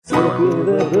with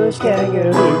a bush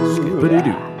kangaroo.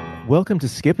 Skip-a-doo-doo. Welcome to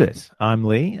Skip It. I'm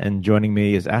Lee, and joining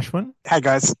me is Ashwin. Hey,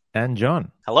 guys. And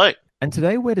John. Hello. And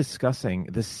today we're discussing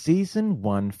the Season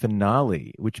 1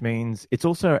 finale, which means it's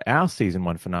also our Season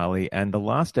 1 finale and the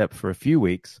last step for a few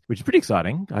weeks, which is pretty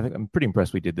exciting. I think I'm pretty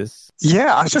impressed we did this.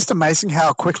 Yeah, it's just amazing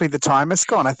how quickly the time has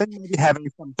gone. I think maybe having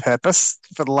some purpose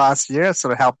for the last year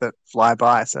sort of helped it fly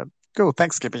by. So cool.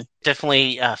 Thanks, Skippy.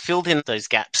 Definitely filled in those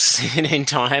gaps in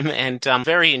time, and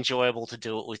very enjoyable to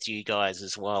do it with you guys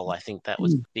as well. I think that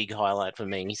was a big highlight for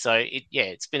me. So,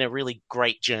 it's been a really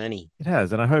great journey. It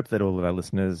has, and I hope that all of our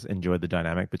listeners enjoyed the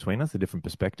dynamic between us, the different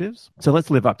perspectives. So let's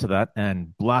live up to that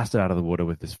and blast it out of the water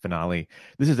with this finale.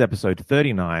 This is episode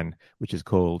 39, which is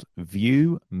called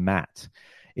View Matt.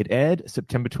 It aired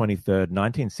September 23rd,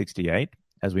 1968.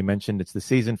 As we mentioned, it's the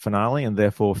season finale and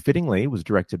therefore fittingly was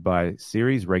directed by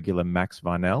series regular Max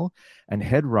Varnell and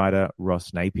head writer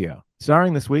Ross Napier.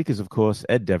 Starring this week is, of course,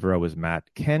 Ed Devereaux as Matt,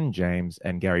 Ken James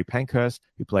and Gary Pankhurst,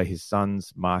 who play his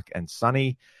sons Mark and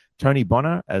Sonny, Tony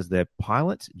Bonner as their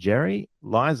pilot, Jerry,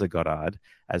 Liza Goddard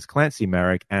as Clancy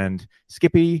Merrick, and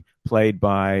Skippy, played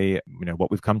by,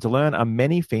 what we've come to learn are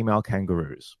many female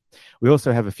kangaroos. We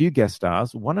also have a few guest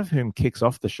stars, one of whom kicks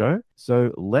off the show,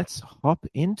 so let's hop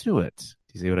into it.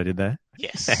 Do you see what I did there?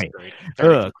 Yes. Hey.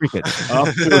 Cricket.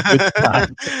 Off to a good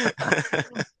start.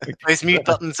 Those mute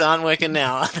buttons aren't working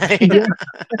now, are they? Yeah.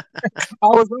 I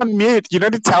was on mute. You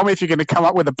don't need to tell me if you're going to come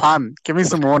up with a pun. Give me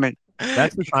some warning.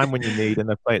 That's the time when you need, and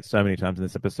they play it so many times in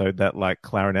this episode, that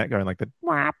clarinet going like the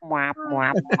whap, whap,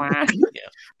 whap, whap.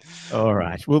 Yeah. All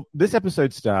right. Well, this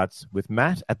episode starts with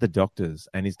Matt at the doctor's,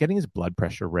 and he's getting his blood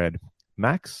pressure read.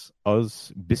 Max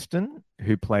Osbiston,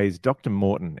 who plays Dr.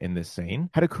 Morton in this scene,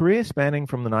 had a career spanning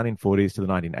from the 1940s to the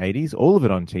 1980s, all of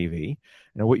it on TV.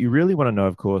 Now, what you really want to know,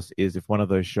 of course, is if one of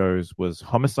those shows was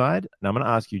Homicide. Now, I'm going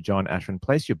to ask you, John Ashwin,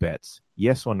 place your bets.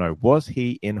 Yes or no? Was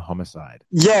he in Homicide?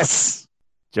 Yes.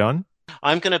 John?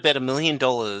 I'm going to bet $1 million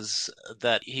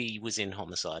that he was in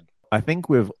Homicide. I think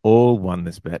we've all won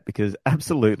this bet because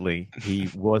absolutely he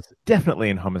was definitely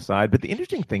in Homicide. But the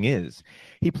interesting thing is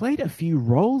he played a few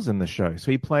roles in the show.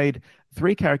 So he played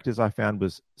 3 characters I found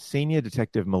was Senior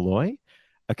Detective Malloy,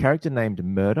 a character named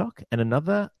Murdoch, and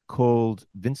another called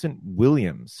Vincent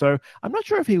Williams. So I'm not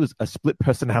sure if he was a split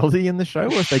personality in the show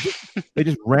or if they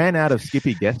just ran out of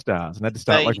Skippy guest stars and had to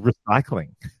start recycling.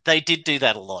 They did do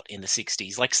that a lot in the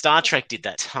 60s. Like Star Trek did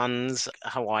that tons.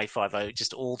 Hawaii Five-0,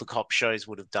 just all the cop shows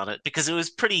would have done it because it was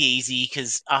pretty easy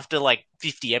because after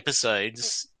 50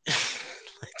 episodes...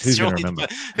 surely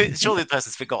the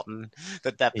person's forgotten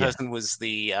that person was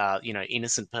the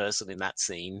innocent person in that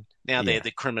scene. Now they're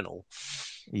the criminal.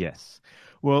 Yes.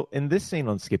 Well, in this scene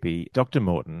on Skippy, Dr.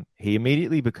 Morton, he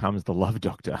immediately becomes the love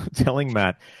doctor, telling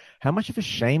Matt how much of a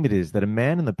shame it is that a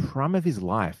man in the prime of his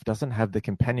life doesn't have the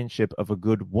companionship of a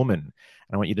good woman.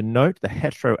 And I want you to note the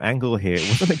hetero angle here. It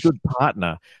wasn't a good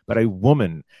partner, but a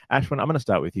woman. Ashwin, I'm going to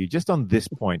start with you. Just on this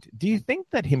point, do you think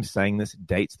that him saying this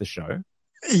dates the show?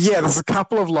 Yeah, there's a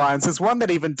couple of lines. There's one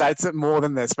that even dates it more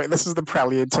than this, but this is the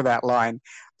prelude to that line.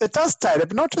 It does date it,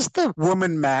 but not just the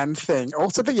woman-man thing.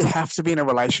 Also that you have to be in a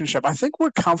relationship. I think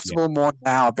we're comfortable more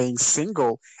now being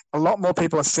single. A lot more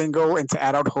people are single into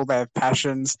adulthood. They have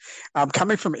passions.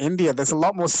 Coming from India, there's a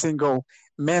lot more single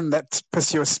men that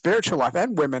pursue a spiritual life,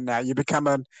 and women now. You become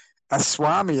a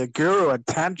swami, a guru, a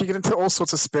tantra. You get into all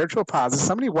sorts of spiritual paths. There's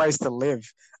so many ways to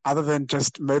live other than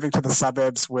just moving to the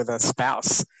suburbs with a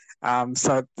spouse.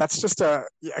 So that's just a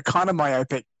kind of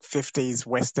myopic 50s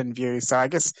Western view. So I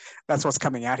guess that's what's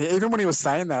coming out here. Even when he was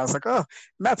saying that, I was like, oh,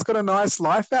 Matt's got a nice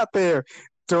life out there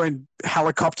doing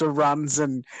helicopter runs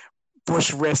and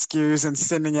bush rescues and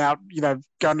sending out,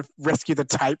 going to rescue the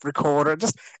tape recorder.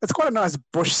 It's quite a nice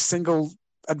bush single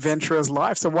adventurer's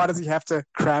life. So why does he have to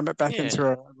cram it back into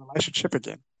a relationship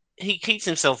again? He keeps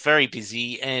himself very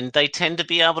busy and they tend to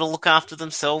be able to look after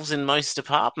themselves in most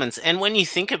departments. And when you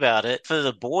think about it, for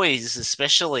the boys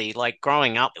especially,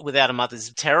 growing up without a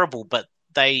mother's terrible, but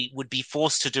they would be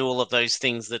forced to do all of those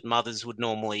things that mothers would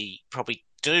normally probably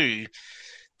do,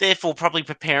 therefore probably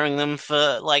preparing them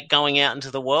for going out into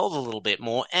the world a little bit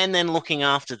more and then looking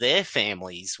after their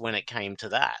families when it came to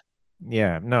that.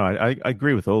 Yeah, no, I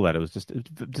agree with all that. It was just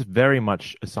very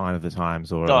much a sign of the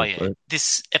times.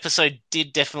 This episode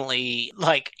did definitely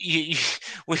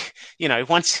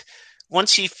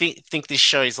once you think this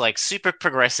show is super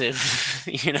progressive,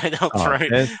 they'll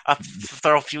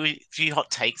throw a few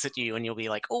hot takes at you, and you'll be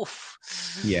like, "Oof."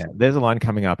 Yeah, there's a line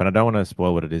coming up, and I don't want to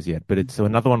spoil what it is yet, but it's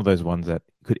another one of those ones that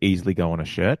could easily go on a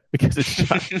shirt because it's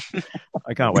just,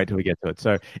 I can't wait till we get to it.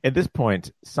 So at this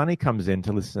point, Sonny comes in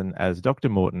to listen as Dr.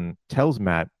 Morton tells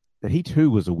Matt that he too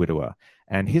was a widower,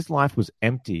 and his life was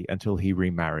empty until he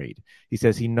remarried. He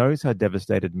says he knows how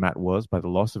devastated Matt was by the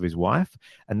loss of his wife,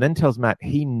 and then tells Matt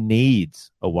he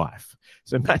needs a wife.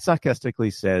 So Matt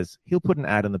sarcastically says he'll put an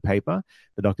ad in the paper.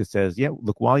 The doctor says, yeah,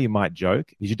 look, while you might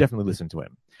joke, you should definitely listen to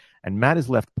him. And Matt is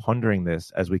left pondering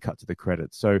this as we cut to the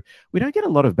credits. So we don't get a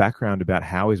lot of background about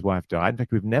how his wife died. In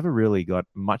fact, we've never really got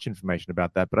much information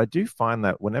about that. But I do find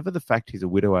that whenever the fact he's a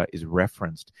widower is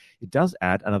referenced, it does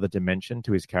add another dimension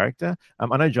to his character.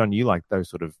 I know, John, you like those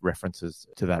sort of references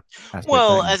to that aspect.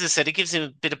 Well, as I said, it gives him a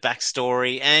bit of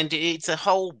backstory, and it's a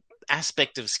whole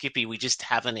aspect of Skippy we just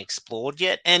haven't explored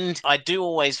yet. And I do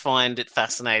always find it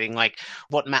fascinating, like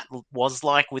what Matt was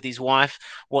like with his wife,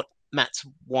 what Matt's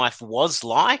wife was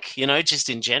like, just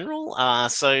in general.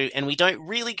 And we don't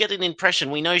really get an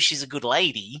impression. We know she's a good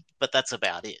lady, but that's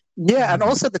about it. Yeah, and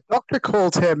also the doctor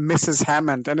called her Mrs.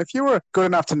 Hammond. And if you were good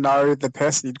enough to know the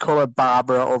person, you'd call her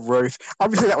Barbara or Ruth.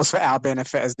 Obviously, that was for our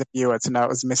benefit as the viewer to know it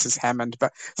was Mrs. Hammond.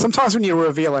 But sometimes when you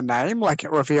reveal a name, like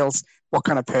it reveals what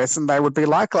kind of person they would be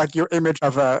like your image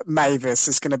of a Mavis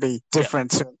is going to be different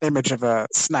to an image of a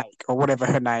snake or whatever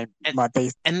her name might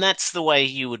be. And that's the way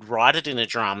you would write it in a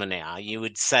drama now. You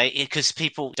would say, because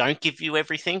people don't give you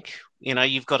everything.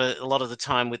 You've got a lot of the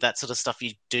time with that sort of stuff,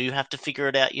 you do have to figure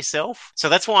it out yourself. So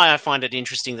that's why I find it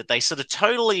interesting that they sort of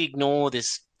totally ignore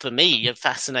this, for me, a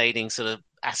fascinating sort of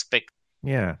aspect.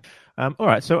 Yeah. All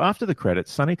right, so after the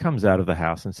credits, Sunny comes out of the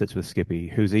house and sits with Skippy,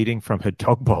 who's eating from her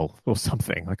dog bowl or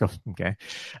something. Okay.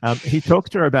 He talks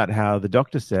to her about how the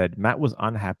doctor said Matt was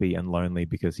unhappy and lonely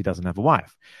because he doesn't have a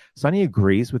wife. Sunny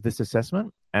agrees with this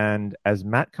assessment, and as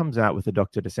Matt comes out with the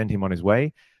doctor to send him on his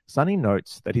way, Sunny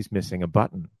notes that he's missing a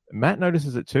button. Matt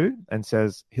notices it too and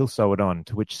says he'll sew it on,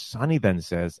 to which Sunny then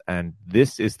says, and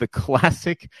this is the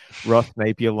classic Ross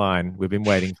Napier line we've been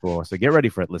waiting for, so get ready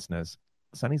for it, listeners.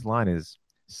 Sunny's line is,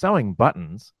 sewing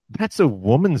buttons? That's a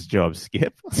woman's job,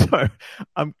 Skip. So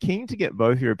I'm keen to get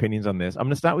both your opinions on this. I'm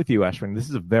going to start with you, Ashwin. This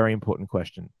is a very important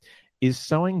question. Is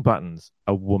sewing buttons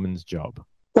a woman's job?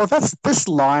 Well, this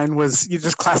line was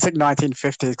just classic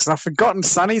 1950s, because I've forgotten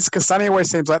Sunny's, because Sunny always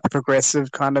seems like the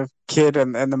progressive kind of kid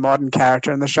and the modern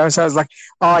character in the show. So I was like,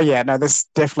 oh yeah, no, this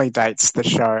definitely dates the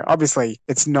show. Obviously,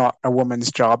 it's not a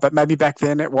woman's job, but maybe back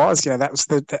then it was. That was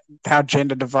how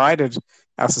gender divided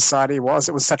our society was.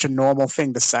 It was such a normal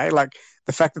thing to say. Like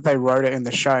the fact that they wrote it in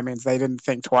the show means they didn't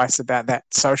think twice about that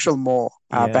social more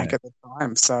back at the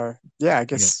time. So yeah, I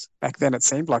guess back then it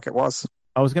seemed like it was.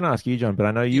 I was going to ask you, John, but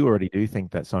I know you already do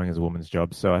think that sewing is a woman's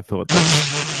job, so I thought... No,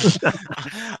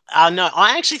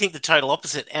 I actually think the total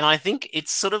opposite, and I think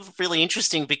it's sort of really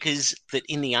interesting because that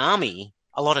in the army,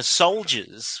 a lot of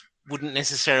soldiers wouldn't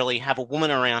necessarily have a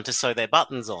woman around to sew their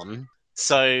buttons on,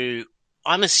 so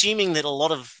I'm assuming that a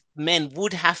lot of men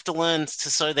would have to learn to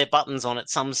sew their buttons on at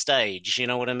some stage, you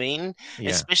know what I mean?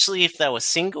 Yeah. Especially if they were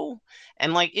single.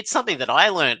 And it's something that I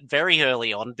learned very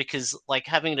early on, because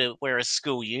having to wear a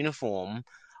school uniform,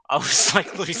 I was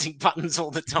losing buttons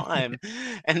all the time.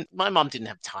 And my mum didn't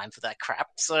have time for that crap.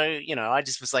 So, I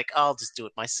just was I'll just do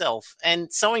it myself.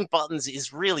 And sewing buttons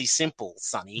is really simple,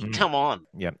 Sonny. Come on.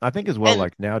 Yeah. I think as well,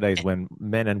 nowadays when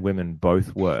men and women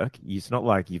both work, it's not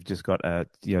like you've just got the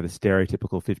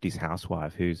stereotypical 50s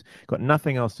housewife who's got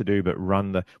nothing else to do but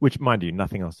which, mind you,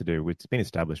 nothing else to do. It's been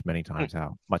established many times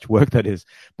how much work that is.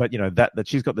 But, that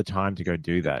she's got the time to go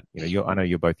do that. I know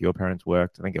your parents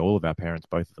worked. I think all of our parents,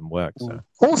 both of them worked. So.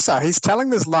 Also, he's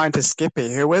telling this line to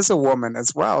Skippy, who is a woman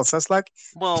as well. So it's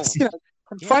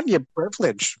confront your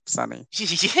privilege, Sonny.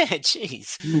 Yeah,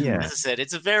 jeez. Yeah. As I said,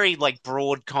 it's a very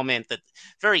broad comment, that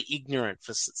very ignorant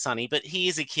for Sonny, but he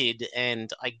is a kid,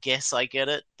 and I guess I get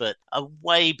it, but a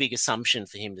way big assumption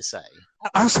for him to say.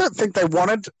 I also think they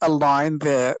wanted a line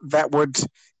there that would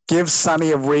give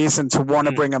Sonny a reason to want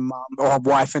to bring a mum or a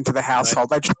wife into the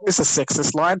household. Right. They chose a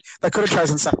sexist line. They could have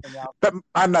chosen something else. But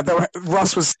I don't know,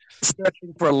 Ross was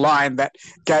searching for a line that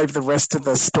gave the rest of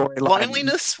the storyline.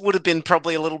 Loneliness would have been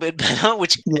probably a little bit better,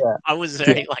 which I was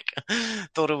very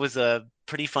thought it was a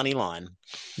pretty funny line.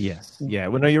 Yes. Yeah.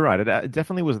 Well, no, you're right. It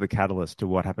definitely was the catalyst to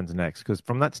what happens next, because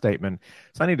from that statement,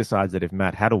 Sonny decides that if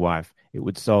Matt had a wife, it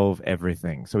would solve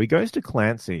everything. So he goes to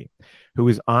Clancy, who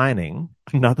is ironing,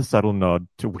 another subtle nod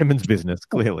to women's business,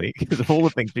 clearly, because of all the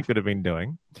things she could have been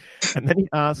doing. And then he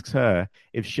asks her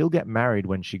if she'll get married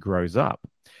when she grows up.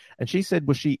 And she said,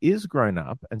 well, she is grown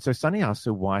up. And so Sonny asks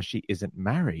her why she isn't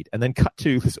married. And then cut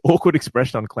to this awkward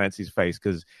expression on Clancy's face,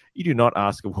 because you do not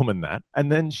ask a woman that.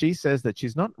 And then she says that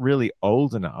she's not really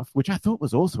old enough, which I thought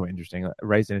was also interesting. It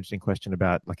raised an interesting question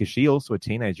about, is she also a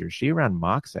teenager? Is she around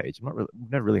Mark's age? We've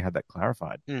never really had that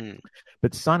clarified.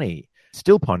 But Sonny,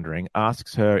 still pondering,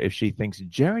 asks her if she thinks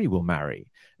Jerry will marry.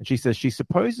 And she says she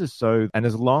supposes so, and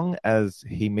as long as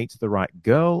he meets the right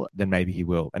girl, then maybe he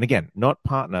will. And again, not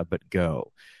partner, but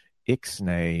girl.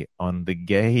 Ixnay on the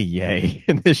gay yay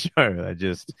in the show. I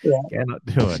just cannot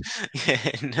do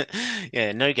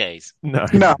it. No gays. No.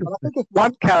 No, but I think if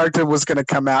one character was going to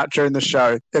come out during the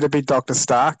show, it'd be Dr.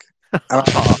 Stark.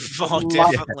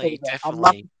 Definitely.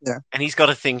 Yeah. And he's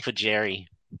got a thing for Jerry.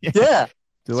 Yeah.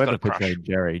 Whoever portrayed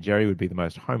Jerry would be the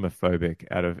most homophobic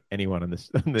out of anyone in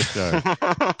this show.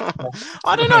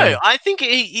 I don't know. I think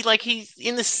he's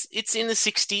in this. It's in the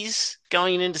 60s,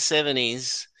 going into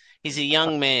 70s. He's a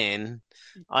young man.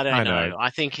 I don't know.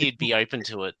 I think he'd be open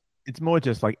to it. It's more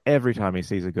just like every time he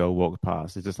sees a girl walk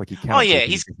past, it's just like he can't. Oh yeah,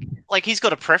 he's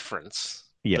got a preference.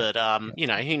 Yeah.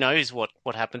 But who knows what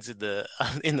happens in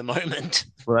the moment.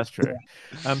 Well, that's true.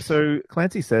 So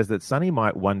Clancy says that Sonny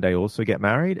might one day also get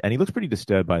married, and he looks pretty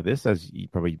disturbed by this, as you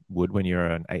probably would when you're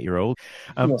an 8-year-old.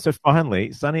 So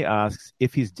finally, Sonny asks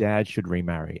if his dad should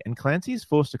remarry, and Clancy is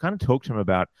forced to kind of talk to him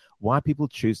about why people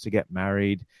choose to get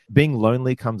married. Being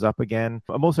lonely comes up again.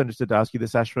 I'm also interested to ask you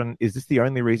this, Ashwin. Is this the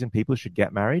only reason people should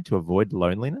get married, to avoid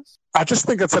loneliness? I just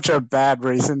think it's such a bad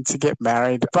reason to get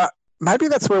married, but maybe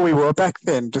that's where we were back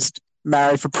then, just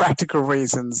married for practical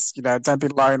reasons. Don't be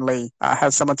lonely,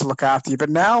 have someone to look after you.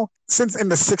 But now, since in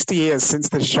the 60 years since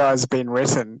the show has been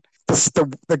written,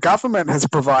 the government has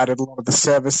provided a lot of the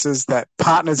services that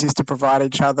partners used to provide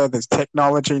each other. There's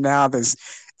technology now, there's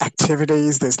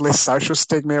activities, there's less social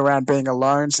stigma around being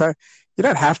alone. So you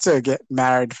don't have to get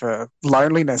married for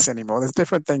loneliness anymore. There's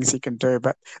different things you can do,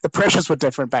 but the pressures were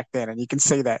different back then, and you can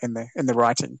see that in the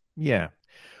writing. Yeah.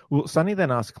 Well, Sonny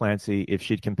then asks Clancy if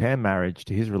she'd compare marriage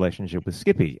to his relationship with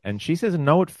Skippy, and she says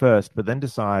no at first, but then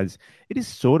decides it is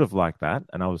sort of like that,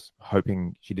 and I was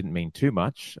hoping she didn't mean too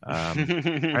much.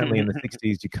 Apparently in the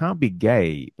 60s, you can't be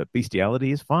gay, but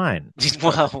bestiality is fine.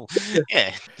 Well,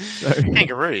 yeah.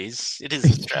 Kangaroos. It is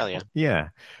Australia. Yeah.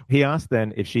 He asked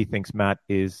then if she thinks Matt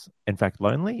is, in fact,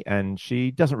 lonely, and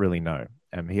she doesn't really know.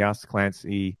 He asks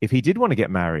Clancy if he did want to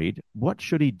get married, what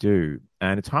should he do?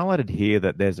 And it's highlighted here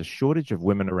that there's a shortage of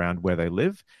women around where they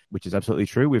live, which is absolutely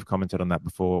true. We've commented on that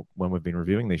before when we've been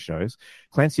reviewing these shows.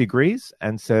 Clancy agrees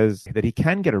and says that he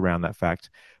can get around that fact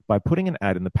by putting an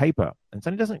ad in the paper. And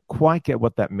Sonny doesn't quite get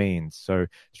what that means. So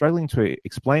struggling to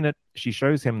explain it, she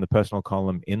shows him the personal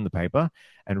column in the paper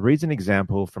and reads an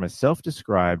example from a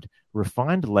self-described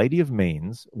refined lady of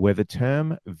means where the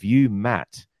term view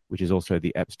Matt, which is also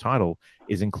the EP's title,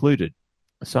 is included.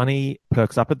 Sonny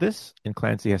perks up at this, and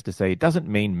Clancy has to say it doesn't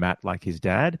mean Matt like his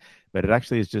dad, but it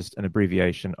actually is just an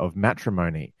abbreviation of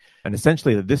matrimony. And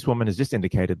essentially that this woman has just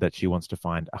indicated that she wants to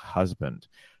find a husband.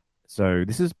 So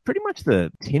this is pretty much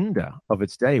the Tinder of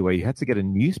its day, where you had to get a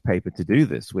newspaper to do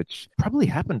this, which probably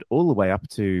happened all the way up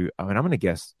to, I'm going to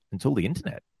guess, until the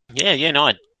internet. Yeah, no,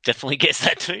 I definitely guess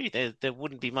that too. There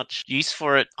wouldn't be much use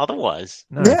for it otherwise.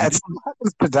 No. Yeah, it still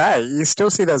happens today. You still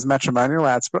see those matrimonial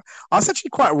ads. But I was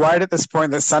actually quite worried at this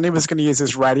point that Sonny was going to use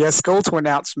his radio school to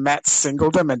announce Matt's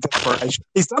singledom and desperation.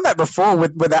 He's done that before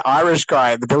with that Irish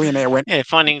guy, the billionaire.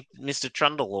 Finding Mr.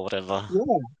 Trundle or whatever.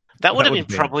 Yeah. That would have been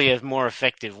probably a more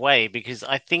effective way, because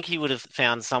I think he would have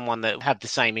found someone that had the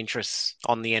same interests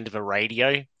on the end of a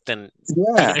radio than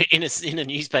in a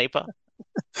newspaper.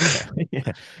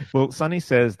 Yeah. Well, Sonny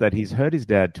says that he's heard his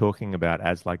dad talking about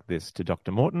ads like this to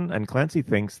Dr. Morton, and Clancy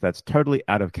thinks that's totally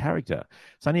out of character.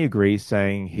 Sonny agrees,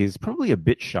 saying he's probably a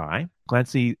bit shy.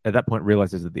 Clancy at that point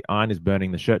realizes that the iron is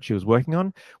burning the shirt she was working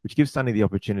on, which gives Sonny the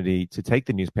opportunity to take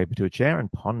the newspaper to a chair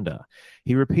and ponder.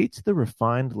 He repeats the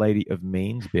refined lady of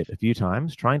means bit a few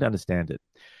times, trying to understand it.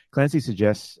 Clancy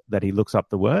suggests that he looks up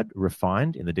the word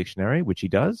refined in the dictionary, which he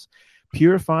does.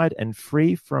 Purified and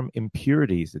free from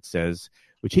impurities, it says,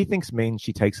 which he thinks means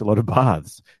she takes a lot of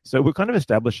baths. So we're kind of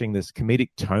establishing this comedic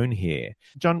tone here.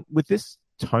 John, with this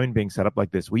tone being set up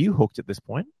like this, were you hooked at this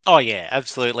point? Oh, yeah,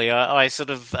 absolutely. I sort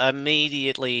of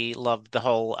immediately loved the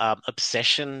whole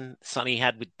obsession Sonny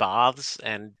had with baths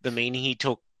and the meaning he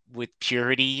took with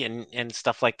purity and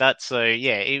stuff like that. So,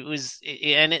 yeah, it was,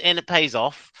 and it pays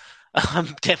off.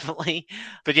 Definitely.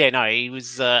 But yeah, no, he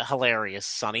was hilarious,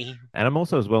 Sonny. And I'm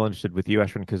also as well interested with you,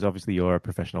 Ashwin, because obviously you're a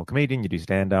professional comedian, you do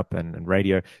stand-up and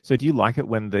radio. So do you like it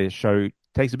when the show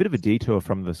takes a bit of a detour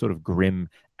from the sort of grim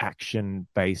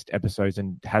action-based episodes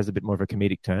and has a bit more of a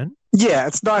comedic turn? Yeah,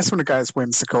 it's nice when it goes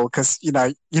whimsical because, you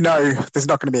know there's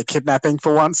not going to be a kidnapping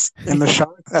for once in the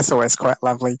show. That's always quite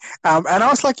lovely. And I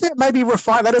was like, yeah, maybe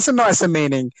refine that. It's a nicer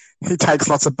meaning. He takes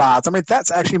lots of baths. I mean, that's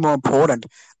actually more important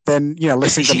than,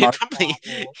 listening to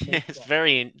it's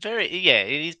very, very,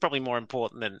 it is probably more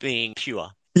important than being pure.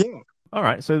 Yeah. All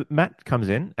right, so Matt comes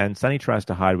in and Sonny tries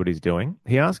to hide what he's doing.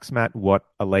 He asks Matt what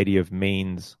a lady of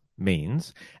means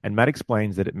means, and Matt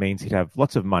explains that it means he'd have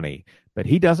lots of money, but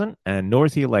he doesn't, and nor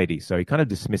is he a lady, so he kind of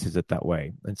dismisses it that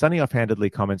way. And Sunny offhandedly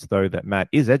comments, though, that Matt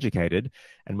is educated,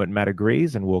 and when Matt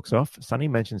agrees and walks off, Sunny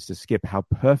mentions to Skip how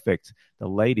perfect the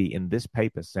lady in this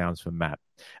paper sounds for Matt,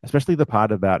 especially the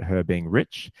part about her being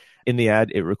rich. In the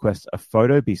ad, it requests a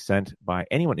photo be sent by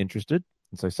anyone interested.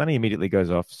 And so Sunny immediately goes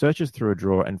off, searches through a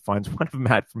drawer, and finds one of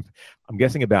Matt from, I'm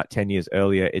guessing, about 10 years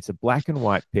earlier. It's a black and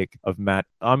white pic of Matt,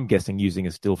 I'm guessing using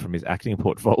a still from his acting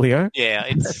portfolio. Yeah,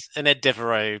 it's an Ed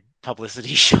Devereaux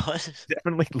publicity shot.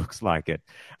 Definitely looks like it.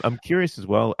 I'm curious as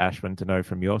well, Ashwin, to know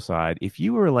from your side, if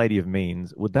you were a lady of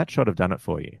means, would that shot have done it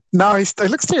for you? No, he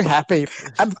looks too happy.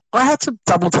 And I had to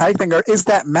double take and go, is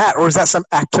that Matt or is that some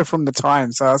actor from the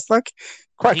time? So I was like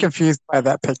quite confused by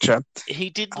that picture. He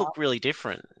did look really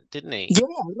different, didn't he? Yeah,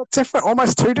 he looked different,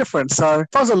 almost too different. So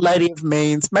if I was a lady of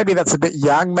means, maybe that's a bit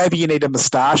young. Maybe you need a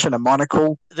moustache and a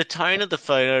monocle. The tone of the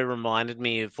photo reminded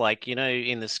me of, like, you know,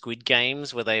 in the Squid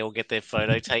Games where they all get their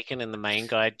photo taken and the main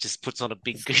guy just puts on a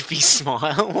big goofy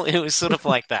smile. It was sort of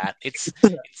like that. It's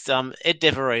Ed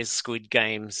Devereaux's Squid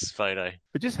Games photo.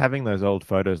 But just having those old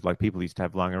photos like people used to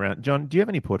have lying around. John, do you have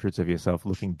any portraits of yourself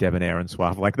looking debonair and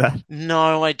suave like that?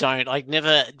 No, I don't. I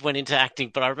never went into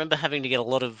acting, but I remember having to get a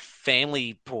lot of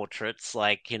family portraits,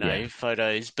 like, you know,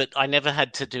 photos, but I never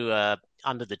had to do a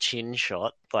under the chin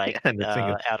shot, like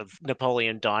out of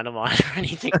Napoleon Dynamite or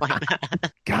anything like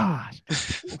that. God.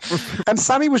 And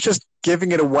Sunny was just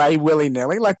giving it away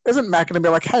willy-nilly. Like, isn't Matt going to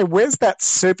be like, hey, where's that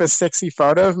super sexy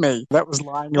photo of me that was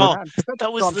lying around?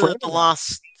 That was the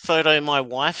last photo my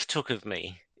wife took of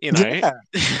me. You know,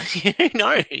 who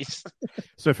knows?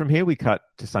 So from here, we cut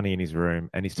to Sunny in his room,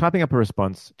 and he's typing up a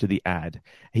response to the ad.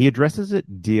 He addresses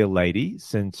it Dear Lady,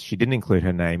 since she didn't include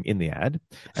her name in the ad.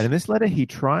 And in this letter, he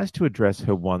tries to address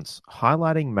her wants,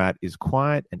 highlighting Matt is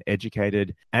quiet and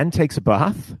educated and takes a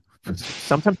bath,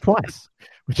 sometimes twice,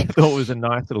 which I thought was a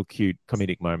nice little cute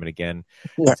comedic moment again.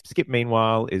 Yeah. Skip,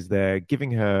 meanwhile, is there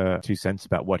giving her 2 cents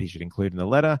about what he should include in the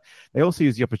letter. They also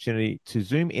use the opportunity to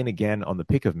zoom in again on the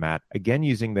pic of Matt, again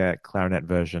using their clarinet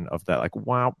version of that, like,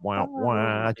 wow, wow,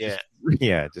 wow.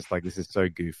 Just like, this is so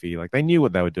goofy. Like, they knew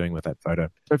what they were doing with that photo.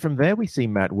 So from there, we see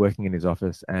Matt working in his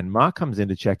office, and Mark comes in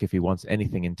to check if he wants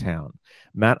anything in town.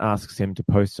 Matt asks him to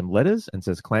post some letters and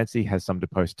says Clancy has some to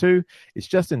post too. It's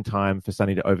just in time for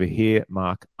Sunny to overhear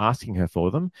Mark asking her for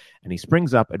them, and he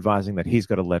springs up advising that he's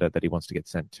got a letter that he wants to get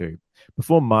sent to.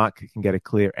 Before Mark can get a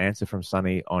clear answer from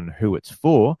Sunny on who it's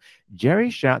for, Jerry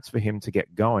shouts for him to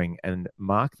get going, and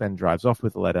Mark then drives off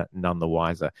with the letter, none the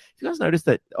wiser. If you guys notice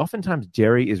that oftentimes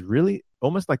Jerry is really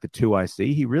almost like the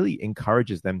 2IC. He really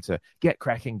encourages them to get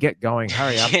cracking, get going,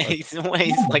 hurry up. Yeah, he's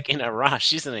always like in a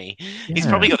rush, isn't he? Yeah. He's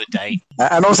probably got a date.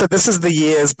 And also, this is the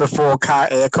years before car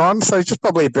aircon, so he's just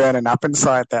probably burning up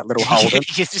inside that little Holden.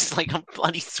 He's just like, I'm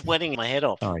bloody sweating my head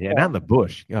off. Oh, yeah, down the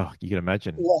bush. Oh, you can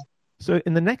imagine. Yeah. So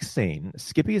in the next scene,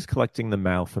 Skippy is collecting the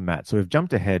mail for Matt. So we've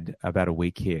jumped ahead about a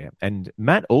week here. And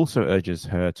Matt also urges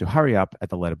her to hurry up at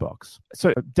the letterbox. So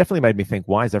it definitely made me think,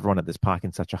 why is everyone at this park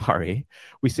in such a hurry?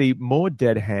 We see more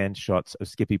dead hand shots of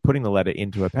Skippy putting the letter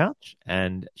into her pouch,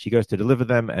 and she goes to deliver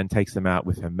them and takes them out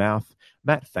with her mouth.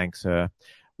 Matt thanks her.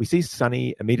 We see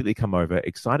Sunny immediately come over,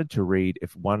 excited to read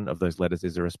if one of those letters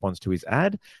is a response to his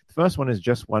ad. The first one is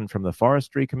just one from the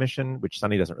Forestry Commission, which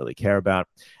Sunny doesn't really care about.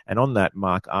 And on that,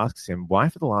 Mark asks him why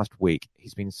for the last week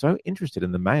he's been so interested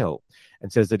in the mail,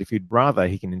 and says that if he'd rather,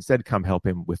 he can instead come help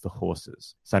him with the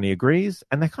horses. Sunny agrees,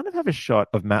 and they kind of have a shot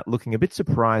of Matt looking a bit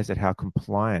surprised at how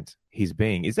compliant he's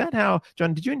being. Is that how,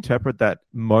 John, did you interpret that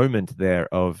moment there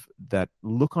of that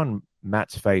look on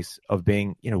Matt's face of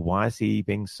being, you know, why is he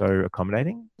being so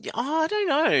accommodating? Yeah, I don't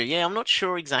know. Yeah, I'm not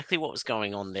sure exactly what was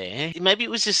going on there. Maybe it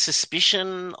was just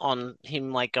suspicion on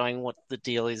him, like going, what the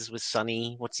deal is with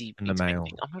Sunny. What's he in the mail?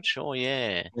 I'm not sure.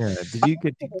 Yeah. Yeah. Did you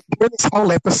get this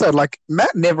whole episode? Like,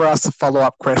 Matt never asks a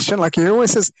follow-up question. Like, he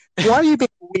always says, "Why are you being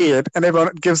weird?" And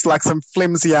everyone gives like some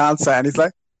flimsy answer, and he's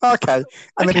like, "Okay,"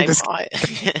 and then he just.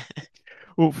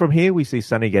 Well, from here, we see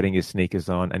Sunny getting his sneakers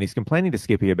on, and he's complaining to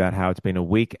Skippy about how it's been a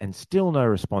week and still no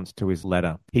response to his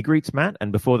letter. He greets Matt,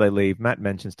 and before they leave, Matt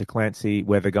mentions to Clancy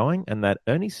where they're going and that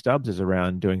Ernie Stubbs is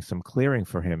around doing some clearing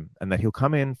for him and that he'll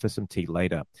come in for some tea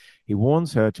later. He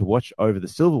warns her to watch over the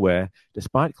silverware,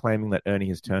 despite claiming that Ernie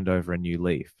has turned over a new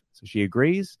leaf. So she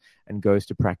agrees and goes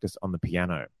to practice on the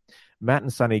piano. Matt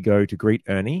and Sunny go to greet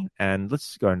Ernie, and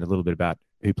let's go into a little bit about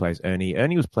who plays Ernie.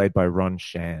 Ernie was played by Ron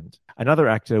Shand, another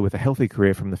actor with a healthy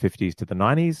career from the 50s to the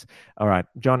 90s. All right,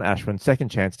 John Ashwin, second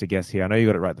chance to guess here. I know you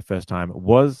got it right the first time.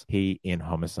 Was he in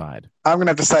Homicide? I'm going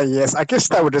to have to say yes. I guess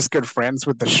they were just good friends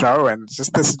with the show, and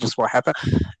this is just what happened.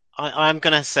 I'm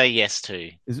going to say yes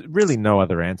too. There's really no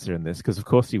other answer in this because, of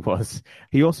course, he was.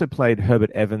 He also played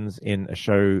Herbert Evans in a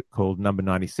show called Number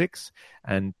 96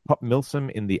 and Pop Milsom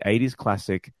in the 80s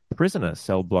classic Prisoner,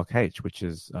 Cell Block H, which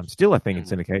is still, I think, in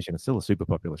syndication. It's still a super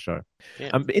popular show.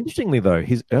 Yeah. Interestingly, though,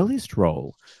 his earliest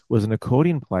role was an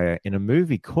accordion player in a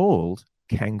movie called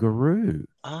Kangaroo.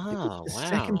 Oh, It's the wow.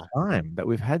 second time that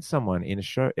we've had someone in a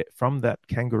show from that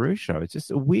Kangaroo show. It's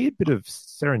just a weird bit of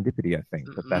serendipity, I think.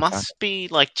 That Must be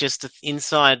like just an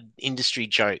inside industry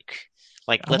joke.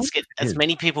 Like, let's get as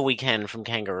many people we can from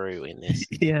Kangaroo in this.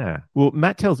 Yeah. Well,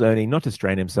 Matt tells Ernie not to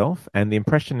strain himself, and the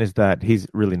impression is that he's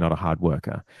really not a hard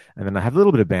worker. And then they have a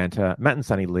little bit of banter. Matt and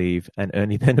Sonny leave, and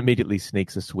Ernie then immediately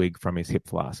sneaks a swig from his hip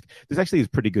flask. This actually is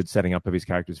pretty good setting up of his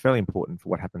character. It's fairly important for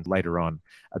what happens later on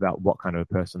about what kind of a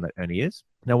person that Ernie is.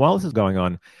 Now, while this is going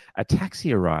on, a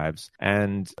taxi arrives,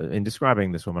 and in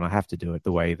describing this woman, I have to do it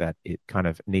the way that it kind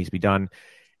of needs to be done.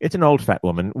 It's an old fat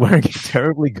woman wearing a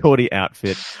terribly gaudy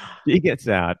outfit. She gets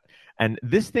out, and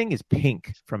this thing is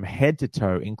pink from head to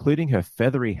toe, including her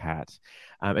feathery hat.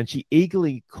 And she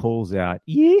eagerly calls out,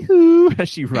 "Yee-hoo!" as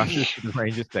she rushes to the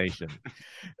ranger station.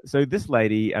 So this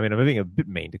lady, I mean, I'm being a bit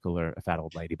mean to call her a fat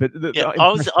old lady, but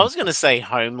I was going to say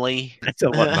homely. That's a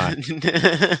lot much.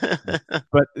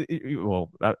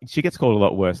 But she gets called a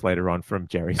lot worse later on from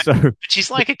Jerry. So but she's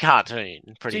like a cartoon,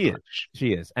 pretty much.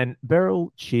 She is. And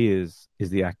Beryl Cheers is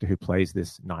the actor who plays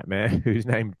this nightmare, who's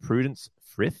named Prudence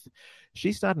Frith.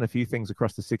 She starred in a few things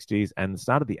across the 60s and the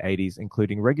start of the 80s,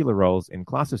 including regular roles in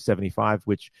Class of 75,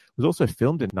 which was also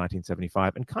filmed in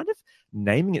 1975, and kind of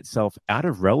naming itself out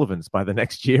of relevance by the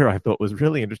next year, I thought was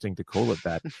really interesting to call it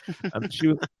that. She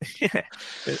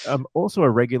was also a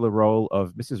regular role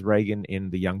of Mrs. Reagan in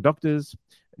The Young Doctors.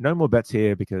 No more bets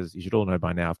here because you should all know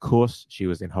by now, of course, she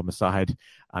was in Homicide.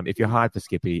 If you're hired for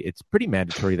Skippy, it's pretty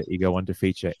mandatory that you go on to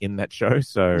feature in that show.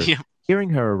 So hearing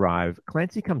her arrive,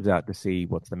 Clancy comes out to see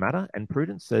what's the matter, and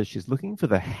Prudence says she's looking for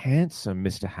the handsome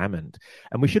Mr. Hammond.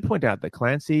 And we should point out that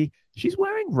Clancy, she's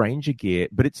wearing Ranger gear,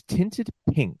 but it's tinted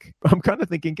pink. I'm kind of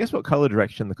thinking, guess what color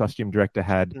direction the costume director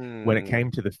had when it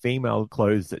came to the female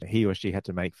clothes that he or she had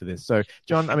to make for this? So,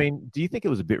 John, I mean, do you think it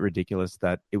was a bit ridiculous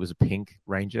that it was a pink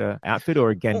Ranger outfit, or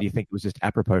again, do you think it was just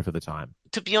apropos for the time?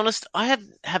 To be honest, I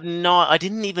I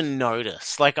didn't even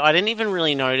notice. Like, I didn't even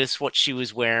really notice what she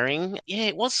was wearing. Yeah,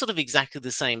 it was sort of exactly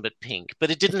the same, but pink.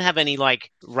 But it didn't have any,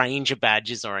 like, Ranger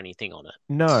badges or anything on it.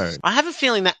 No. I have a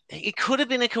feeling that it could have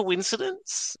been a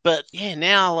coincidence, but yeah,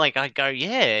 now, like, I go,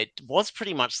 yeah, it was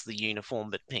pretty much the uniform,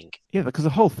 but pink. Yeah, because the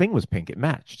whole thing was pink. It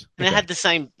matched. And it had the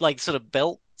same, like, sort of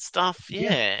belt stuff.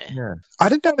 Yeah. I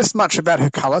didn't notice much about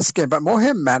her color scheme, but more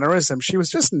her mannerism. She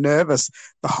was just nervous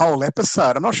the whole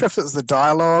episode. I'm not sure if it was the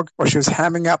dialogue or she was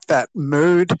hamming up that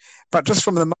mood, but just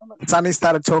from the moment Sonny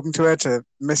started talking to her to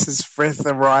Mrs. Frith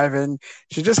arriving,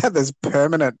 she just had this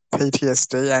permanent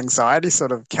PTSD, anxiety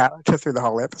sort of character through the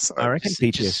whole episode. I reckon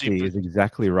PTSD is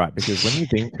exactly right, because when you've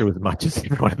been through as much as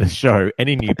everyone in the show,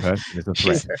 any new person is a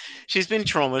threat. She's been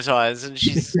traumatized, and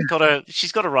she's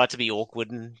got a right to be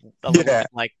awkward and a little bit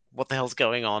like, what the hell's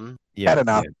going on? Yeah, I don't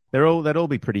know. Yeah. They'd all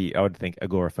be pretty, I would think,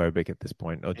 agoraphobic at this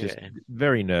point, or just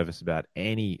very nervous about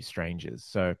any strangers.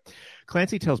 So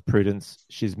Clancy tells Prudence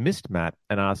she's missed Matt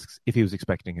and asks if he was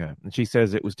expecting her. And she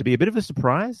says it was to be a bit of a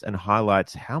surprise and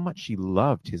highlights how much she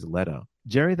loved his letter.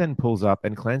 Jerry then pulls up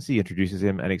and Clancy introduces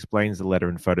him and explains the letter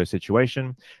and photo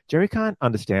situation. Jerry can't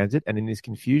understand it, and in his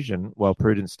confusion, while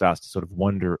Prudence starts to sort of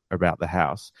wander about the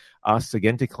house, asks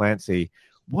again to Clancy,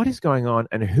 what is going on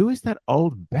and who is that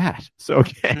old bat? So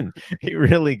again, he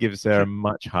really gives her a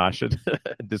much harsher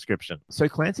description. So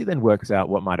Clancy then works out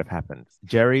what might have happened.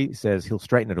 Jerry says he'll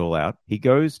straighten it all out. He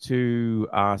goes to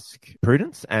ask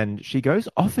Prudence, and she goes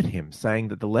off at him, saying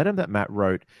that the letter that Matt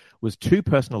wrote was too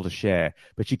personal to share,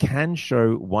 but she can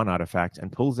show one artifact,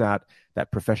 and pulls out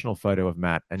that professional photo of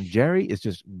Matt. And Jerry is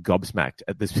just gobsmacked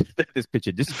at this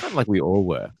picture, just kind of like we all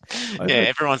were.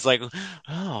 Everyone's like,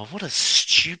 oh, what a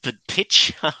stupid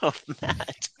picture of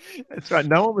Matt. That's right.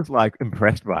 No one was like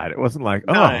impressed by it. It wasn't like,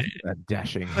 that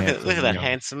dashing look at that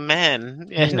handsome man.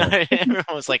 No, everyone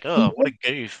was like, oh, what a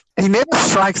goof. He never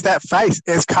strikes that face.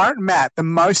 As current Matt, the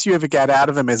most you ever get out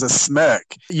of him is a smirk.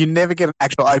 You never get an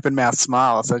actual open mouth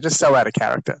smile. So just so out of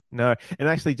character. No, and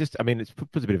actually it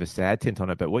puts a bit of a sad tint on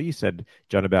it. But what you said,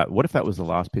 John, about what if that was the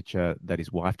last picture that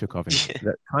his wife took of him?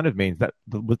 That kind of means that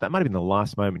might have been the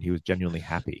last moment he was genuinely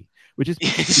happy, which is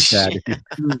pretty sad if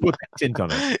you put that tint on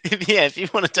it. If you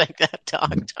want to take that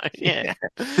dark tone,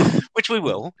 which we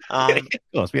will. Of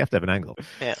course, we have to have an angle.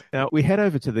 Yeah. Now, we head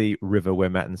over to the river where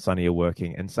Matt and Sonny are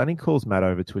working, and Sonny Sonny calls Matt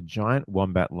over to a giant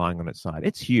wombat lying on its side.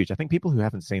 It's huge. I think people who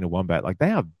haven't seen a wombat, like,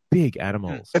 they are big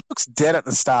animals. It looks dead at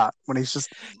the start when he's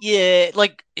just... Yeah,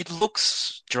 like, it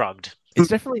looks drugged. It's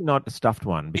definitely not a stuffed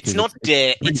one. It's not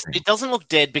dead. It doesn't look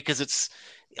dead because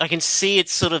I can see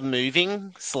it's sort of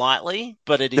moving slightly,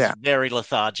 but it is very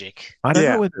lethargic. I don't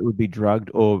know whether it would be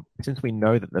drugged or, since we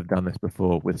know that they've done this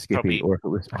before with Skippy, or if it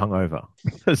was hungover.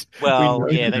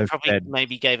 They probably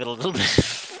maybe gave it a little bit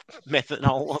of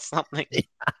methanol or something.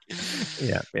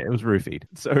 Yeah, it was roofied.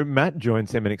 So Matt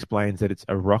joins him and explains that it's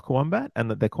a rock wombat and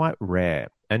that they're quite rare.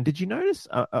 And did you notice,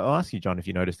 I'll ask you, John, if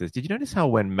you noticed this, did you notice how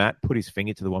when Matt put his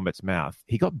finger to the wombat's mouth,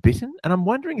 he got bitten? And I'm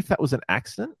wondering if that was an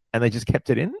accident and they just kept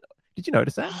it in? Did you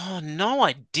notice that? Oh, no,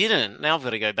 I didn't. Now I've got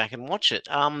to go back and watch it.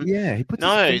 He put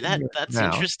that's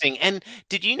interesting. And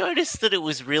did you notice that it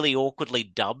was really awkwardly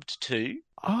dubbed too?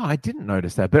 Oh, I didn't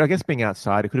notice that. But I guess being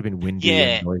outside, it could have been windy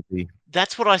and noisy.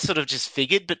 That's what I sort of just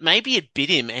figured. But maybe it bit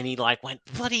him and he like went,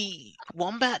 bloody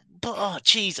wombat. Oh,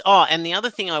 geez. Oh, and the other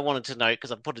thing I wanted to note,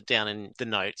 because I put it down in the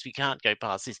notes, we can't go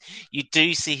past this. You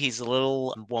do see his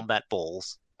little wombat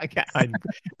balls. Okay, I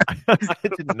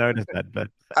didn't notice that,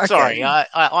 but sorry,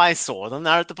 I saw them.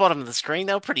 They're at the bottom of the screen.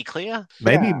 They were pretty clear.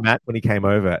 Maybe Matt, when he came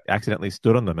over, accidentally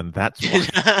stood on them, and that's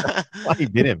why he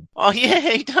bit him. Oh yeah,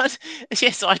 he does.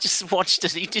 Yes, I just watched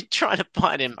it. He did try to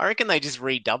bite him. I reckon they just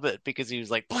redub it because he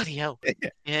was like, "Bloody hell!"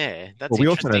 Yeah, that's. Well, we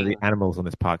also know the animals on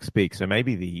this park speak, so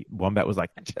maybe the wombat was like,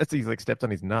 he's like stepped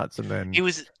on his nuts, and then he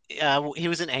was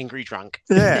an angry drunk.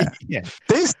 Yeah, yeah.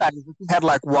 These days, if you had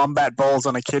like wombat balls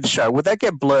on a kids show, would that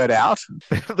get blurred out?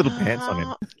 Little pants on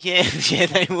him. Yeah,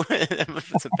 they were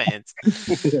some pants.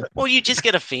 Well, you just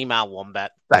get a female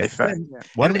wombat. Safer.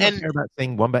 Why do we not care about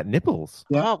seeing wombat nipples?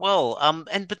 Yeah. Oh well, I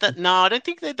don't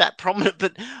think they're that prominent.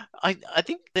 But I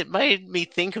think it made me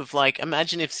think of like,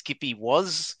 imagine if Skippy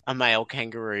was a male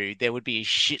kangaroo, there would be a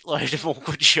shitload of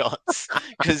awkward shots.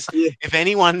 Because if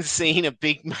anyone's seen a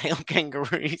big male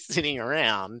kangaroo sitting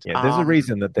around, there's a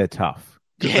reason that they're tough.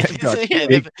 Yeah,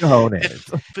 they're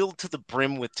filled to the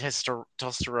brim with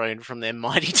testosterone from their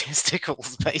mighty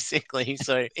testicles, basically.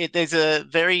 So there's a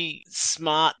very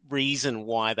smart reason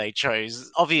why they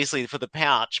chose, obviously for the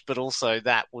pouch, but also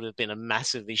that would have been a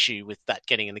massive issue with that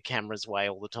getting in the camera's way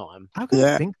all the time. I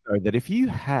could think, though, that if you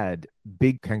had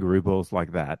big kangaroo balls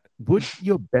like that, would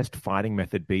your best fighting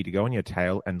method be to go on your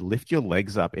tail and lift your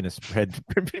legs up in a spread,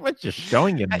 pretty much just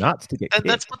showing your nuts to get kicked?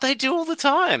 That's what they do all the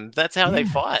time. That's how they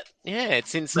fight. Yeah,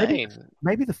 it's insane.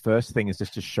 Maybe the first thing is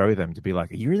just to show them, to be like,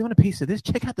 you really want a piece of this?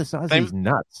 Check out the size of these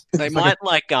nuts. They might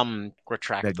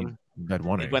retract them. They'd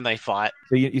want to. When they fight.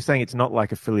 So you're saying it's not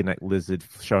like a filly neck lizard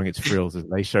showing its frills as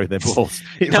they show their balls?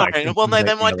 They might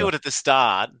do it at the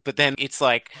start, but then it's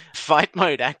like fight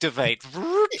mode activate,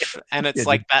 and it's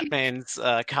like Batman's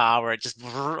car where it just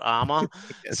armor.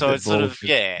 So it's sort of,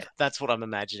 that's what I'm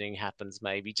imagining happens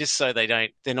maybe, just so they're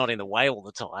not in the way all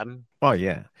the time. Oh,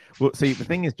 yeah. Well, see, the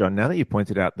thing is, John, now that you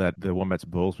pointed out that the wombat's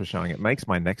balls were showing, it makes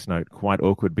my next note quite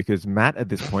awkward because Matt at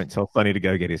this point tells Sonny to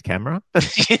go get his camera. I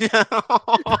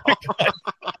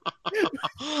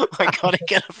gotta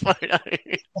get a photo.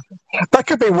 That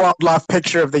could be Wildlife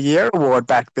Picture of the Year award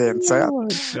back then. So, oh my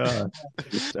God,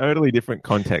 totally different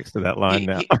context to that line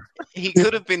now. He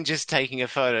could have been just taking a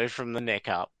photo from the neck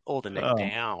up or the neck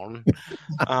down.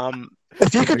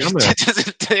 If you could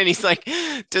and he's like,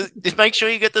 just make sure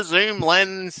you get the zoom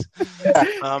lens.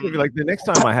 Like the next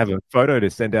time I have a photo to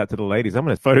send out to the ladies, I'm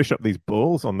going to Photoshop these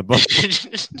balls on the bottom.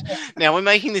 Now we're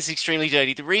making this extremely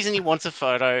dirty. The reason he wants a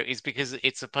photo is because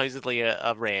it's supposedly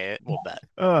a rare wombat.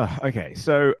 Okay,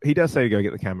 so he does say to go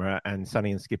get the camera, and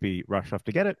Sonny and Skippy rush off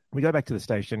to get it. We go back to the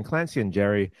station. Clancy and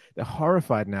Jerry, they're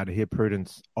horrified now to hear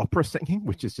Prudence opera singing,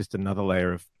 which is just another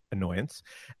layer of annoyance.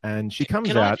 And she comes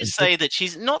out. Can I just say that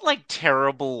she's not like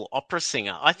terrible opera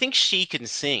singer? I think she can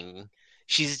sing.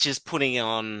 She's just putting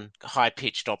on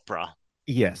high-pitched opera.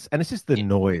 Yes, and it's just the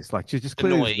noise. Like, she's just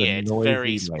clearly the noisy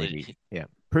very lady. Yeah.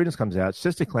 Prudence comes out,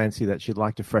 says to Clancy that she'd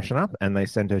like to freshen up, and they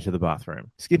send her to the bathroom.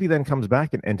 Skippy then comes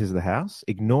back and enters the house,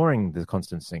 ignoring the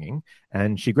constant singing,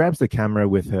 and she grabs the camera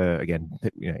with her, again,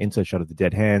 insert shot of the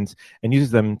dead hands, and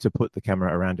uses them to put the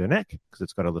camera around her neck, because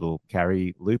it's got a little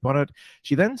carry loop on it.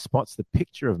 She then spots the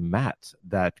picture of Matt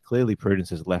that clearly Prudence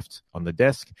has left on the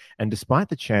desk, and despite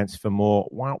the chance for more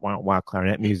wow, wow, wow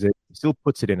clarinet music, still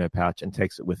puts it in her pouch and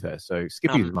takes it with her. So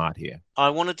Skippy's smart here. I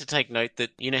wanted to take note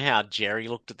that, you know how Jerry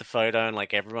looked at the photo and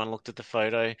like everyone looked at the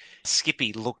photo?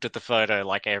 Skippy looked at the photo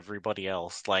like everybody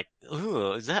else. Like,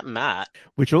 ooh, is that Matt?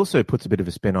 Which also puts a bit of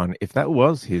a spin on, if that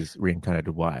was his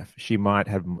reincarnated wife, she might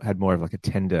have had more of like a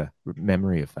tender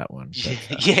memory of that one.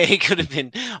 But, yeah, it could have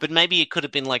been. But maybe it could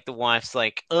have been like the wife's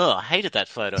like, oh, I hated that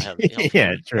photo.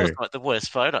 Yeah, true. That was like the worst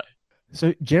photo.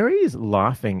 So Jerry is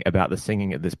laughing about the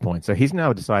singing at this point. So he's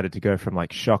now decided to go from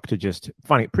like shock to just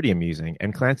finding it pretty amusing.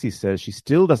 And Clancy says she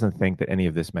still doesn't think that any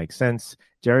of this makes sense.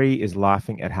 Jerry is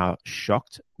laughing at how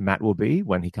shocked Matt will be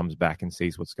when he comes back and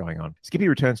sees what's going on. Skippy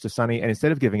returns to Sonny and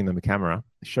instead of giving them a camera,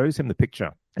 shows him the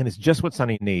picture. And it's just what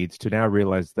Sonny needs to now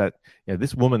realize that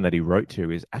this woman that he wrote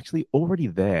to is actually already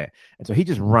there. And so he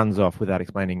just runs off without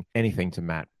explaining anything to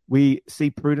Matt. We see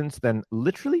Prudence then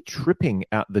literally tripping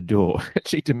out the door.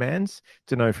 She demands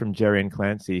to know from Jerry and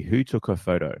Clancy who took her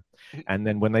photo. And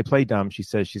then when they play dumb, she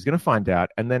says she's going to find out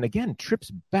and then again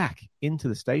trips back into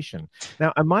the station.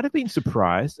 Now, I might have been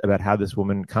surprised about how this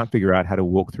woman can't figure out how to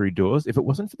walk through doors if it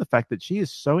wasn't for the fact that she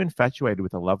is so infatuated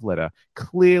with a love letter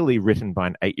clearly written by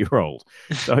an 8-year-old.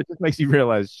 So it just makes you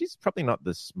realize she's probably not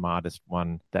the smartest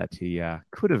one that he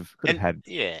could have had.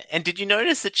 Yeah, and did you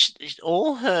notice that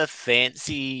all her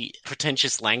fancy,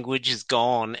 pretentious language is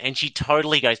gone and she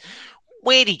totally goes,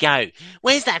 where'd he go?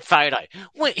 Where's that photo?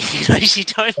 She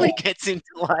totally gets into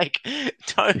like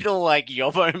total like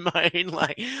yobbo mode.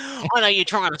 Like, I know you're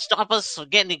trying to stop us from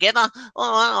getting together.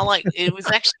 It was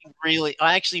actually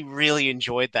I actually really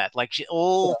enjoyed that. Like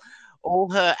all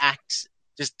her acts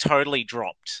just totally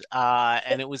dropped,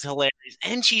 and it was hilarious.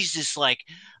 And she's just like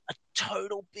a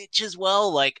total bitch as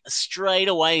well, like straight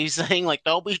away saying like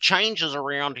there'll be changes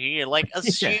around here, like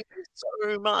assuming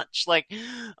so much. Like,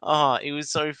 it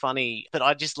was so funny. But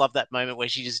I just love that moment where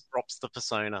she just drops the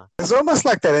persona. It's almost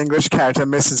like that English character,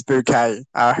 Mrs. Bouquet,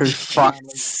 who finally...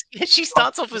 Yeah, she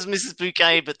starts off as Mrs.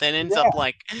 Bouquet, but then ends up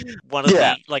like one of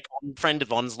the like friend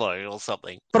of Onslow or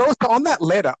something. But also on that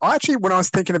letter, when I was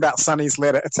thinking about Sonny's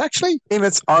letter, it's actually in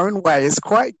its own way is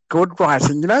quite good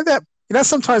writing.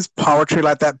 Sometimes poetry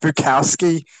like that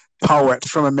Bukowski poet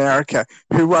from America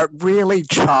who wrote really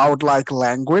childlike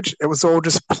language. It was all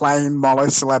just plain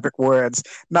monosyllabic words,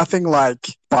 nothing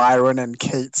like Byron and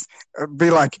Keats. It'd be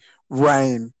like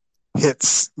rain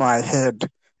hits my head,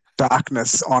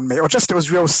 darkness on me, or just it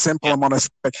was real simple and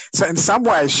monosyllabic. So in some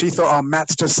ways she thought,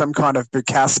 Matt's just some kind of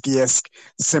Bukowski-esque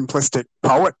simplistic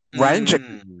poet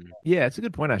ranging. Yeah, it's a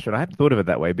good point, Ashford. I hadn't thought of it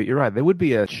that way, but you're right. There would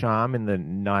be a charm in the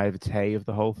naivete of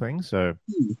the whole thing. So,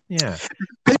 yeah.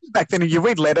 People back then, you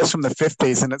read letters from the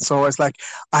 50s, and it's always like,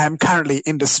 I am currently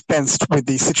indispensed with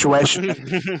the situation.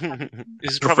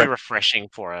 This is probably refreshing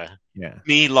for her. Yeah.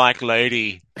 Me like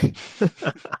lady.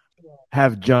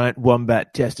 Have giant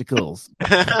wombat testicles.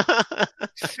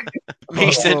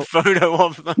 He said photo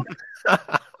of them.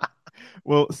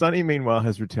 Well, Sonny, meanwhile,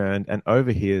 has returned and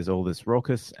overhears all this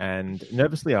raucous and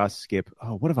nervously asks Skip,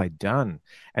 what have I done?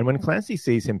 And when Clancy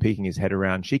sees him peeking his head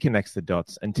around, she connects the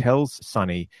dots and tells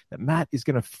Sonny that Matt is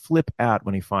going to flip out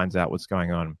when he finds out what's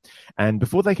going on. And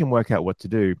before they can work out what to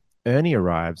do, Ernie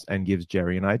arrives and gives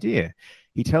Jerry an idea.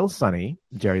 He tells Sonny,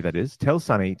 Jerry that is, tells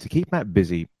Sonny to keep Matt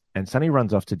busy, and Sonny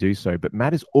runs off to do so, but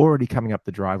Matt is already coming up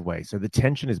the driveway, so the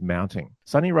tension is mounting.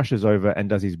 Sonny rushes over and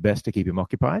does his best to keep him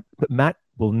occupied, but Matt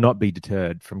will not be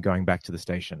deterred from going back to the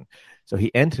station. So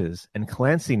he enters, and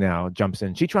Clancy now jumps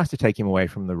in. She tries to take him away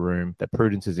from the room that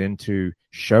Prudence is in to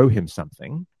show him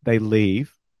something. They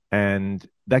leave, and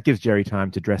that gives Jerry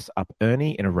time to dress up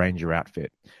Ernie in a ranger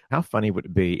outfit. How funny would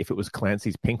it be if it was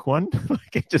Clancy's pink one?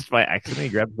 Like just by accident, he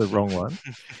grabs the wrong one.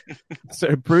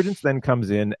 So Prudence then comes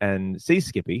in and sees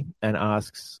Skippy and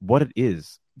asks what it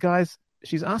is. Guys,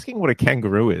 she's asking what a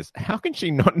kangaroo is. How can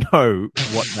she not know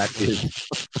what that is?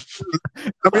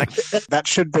 That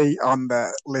should be on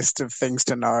the list of things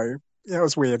to know. Yeah, it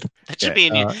was weird. That should be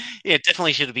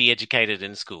definitely should be educated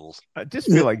in schools. I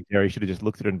just feel like Jerry should have just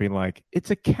looked at it and been like,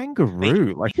 it's a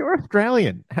kangaroo. Like, you're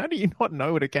Australian. How do you not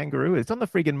know what a kangaroo is? It's on the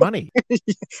friggin' money.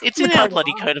 It's in our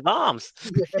bloody coat of arms.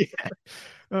 Yeah.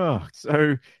 Oh,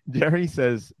 so Jerry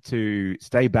says to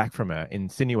stay back from her,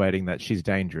 insinuating that she's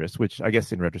dangerous, which I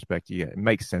guess in retrospect, it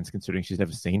makes sense considering she's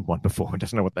never seen one before and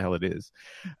doesn't know what the hell it is.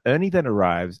 Ernie then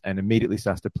arrives and immediately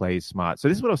starts to play smart. So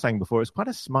this is what I was saying before. It's quite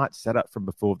a smart setup from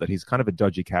before that he's kind of a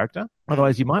dodgy character.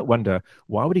 Otherwise, you might wonder,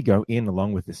 why would he go in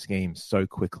along with the scheme so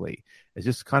quickly? It's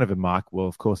just kind of a mark. Well,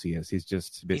 of course he is. He's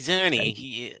just a bit... He's Ernie.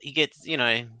 He gets,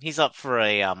 he's up for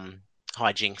a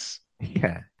hijinks.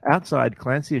 Yeah. Outside,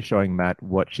 Clancy is showing Matt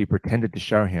what she pretended to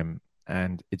show him.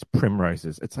 and it's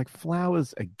primroses. It's like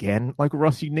flowers again. Like,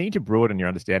 Ross, you need to broaden your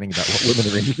understanding about what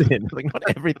women are interested in. Like, not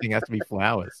everything has to be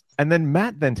flowers. And then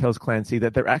Matt then tells Clancy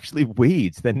that they're actually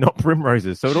weeds. They're not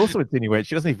primroses. So it also insinuates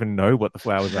she doesn't even know what the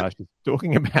flowers are she's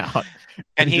talking about.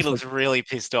 And he looks really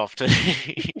pissed off too.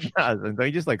 He does. And so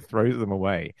he just like throws them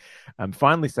away.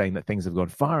 Finally saying that things have gone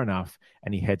far enough,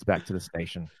 and he heads back to the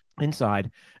station. Inside,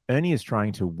 Ernie is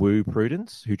trying to woo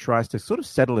Prudence, who tries to sort of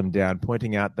settle him down,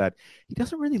 pointing out that he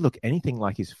doesn't really look anything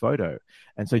like his photo.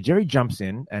 And so Jerry jumps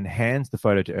in and hands the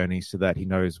photo to Ernie so that he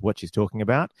knows what she's talking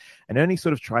about. And Ernie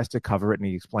sort of tries to cover it, and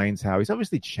he explains how he's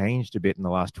obviously changed a bit in the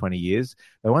last 20 years,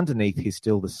 though underneath he's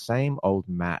still the same old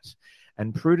Matt.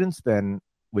 And Prudence then,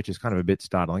 which is kind of a bit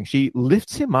startling, she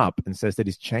lifts him up and says that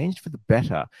he's changed for the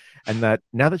better, and that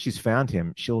now that she's found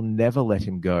him, she'll never let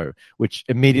him go, which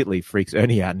immediately freaks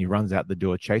Ernie out, and he runs out the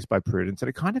door chased by Prudence.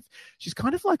 And she's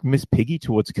kind of like Miss Piggy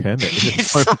towards Kermit.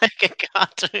 It's like a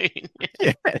cartoon.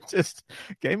 Yeah, it just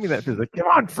gave me that. Like, come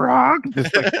on, frog!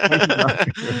 Just like,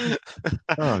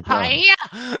 oh, God. Hiya!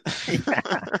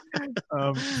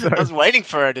 I was waiting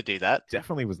for her to do that.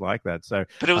 Definitely was like that. So,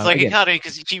 but it was like a cartoon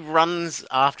because she runs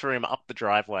after him up the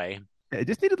driveway. It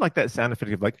just needed like that sound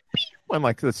effect of like when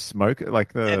like the smoke,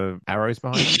 like the arrows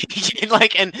behind.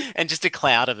 Like and just a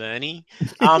cloud of Ernie.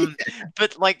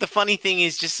 But like the funny thing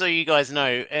is, just so you guys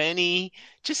know, Ernie,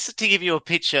 just to give you a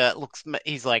picture,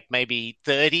 he's like maybe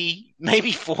 30,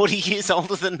 maybe 40 years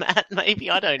older than Matt.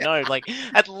 Maybe, I don't know, like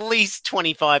at least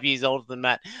 25 years older than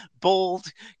Matt. Bald,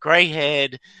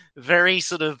 grey-haired, very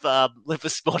sort of liver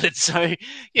spotted. So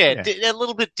yeah, a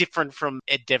little bit different from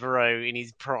Ed Devereaux in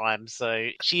his prime. So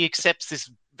she accepts this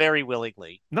very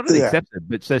willingly. Not only accepts it,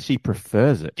 but says she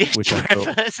prefers it. Yeah, which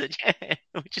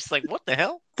which is like, what the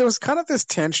hell? There was kind of this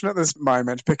tension at this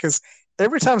moment because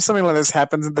every time something like this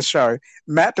happens in the show,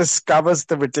 Matt discovers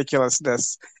the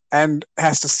ridiculousness and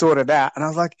has to sort it out. And I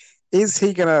was like, is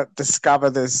he going to discover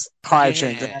this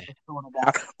hijinks and have to sort it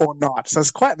out or not? So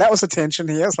that was a tension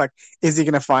here. It's like, is he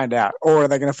going to find out, or are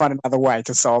they going to find another way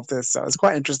to solve this? So it's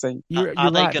quite interesting.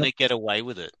 Are they going to get away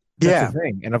with it? That's the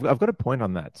thing. And I've got a point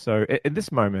on that. So at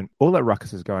this moment, all that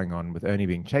ruckus is going on with Ernie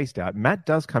being chased out. Matt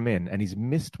does come in and he's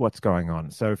missed what's going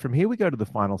on. So from here we go to the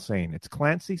final scene. It's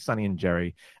Clancy, Sonny, and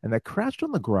Jerry, and they're crouched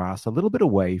on the grass a little bit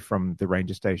away from the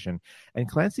ranger station. And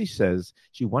Clancy says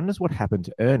she wonders what happened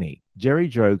to Ernie. Jerry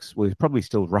jokes, well, he's probably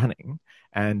still running.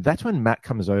 And that's when Matt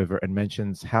comes over and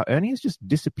mentions how Ernie has just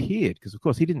disappeared because, of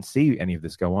course, he didn't see any of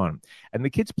this go on. And the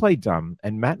kids play dumb.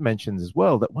 And Matt mentions as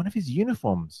well that one of his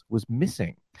uniforms was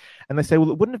missing. And they say,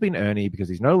 well, it wouldn't have been Ernie because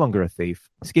he's no longer a thief.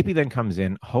 Skippy then comes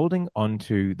in holding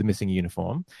onto the missing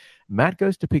uniform. Matt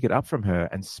goes to pick it up from her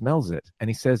and smells it. And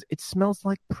he says, it smells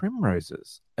like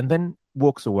primroses, and then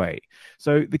walks away.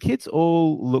 So the kids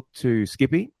all look to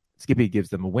Skippy. Skippy gives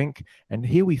them a wink, and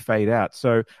here we fade out.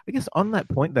 So I guess on that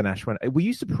point then, Ashwin, were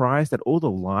you surprised at all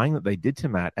the lying that they did to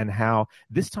Matt and how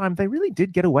this time they really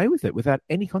did get away with it without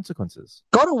any consequences?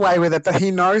 Got away with it, but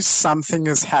he knows something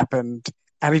has happened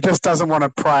and he just doesn't want to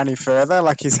pry any further.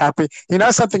 Like, he's happy. He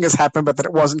knows something has happened, but that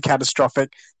it wasn't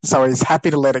catastrophic, so he's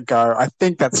happy to let it go. I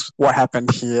think that's what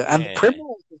happened here. And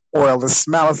primrose oil, the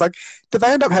smell, it's like, did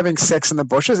they end up having sex in the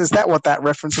bushes? Is that what that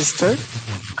references to?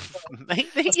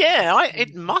 Yeah,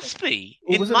 it must be.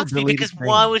 It must be, because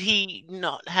why would he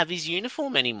not have his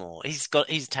uniform anymore? He's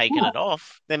taken it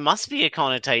off. There must be a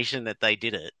connotation that they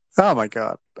did it. Oh my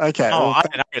God. Okay. I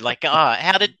don't know. Like,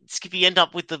 how did Skippy end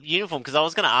up with the uniform? Because I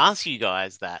was going to ask you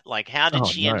guys that. Like, how did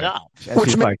she end up?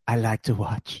 She's like, I like to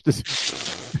watch.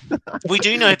 We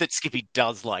do know that Skippy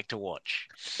does like to watch.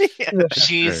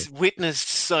 She's witnessed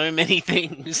so many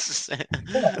things.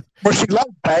 Well, she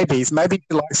loves babies. Maybe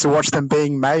she likes to watch them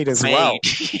being made as well.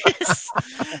 Yes.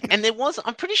 And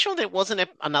I'm pretty sure there was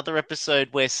another episode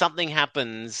where something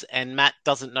happens and Matt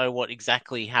doesn't know what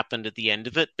exactly happened at the end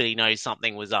of it, but he knows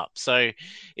something was up. So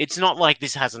it's not like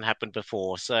this hasn't happened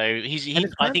before. So I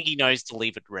think he knows to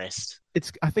leave it rest.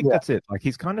 I think that's it. Like,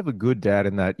 he's kind of a good dad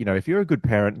in that, if you're a good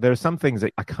parent, there are some things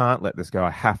that I can't let this go.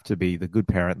 I have to be the good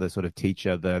parent, the sort of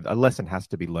teacher, a lesson has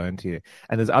to be learned here.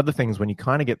 And there's other things when you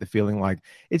kind of get the feeling like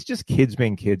it's just kids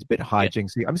being kids, a bit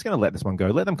hijinksy. I'm just going to let this one go.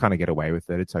 Let them kind of get away with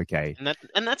it. It's okay.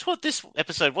 And that's what this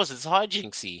episode was. It's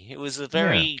hijinksy. It was a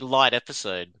very light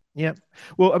episode. Yeah.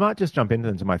 Well, I might just jump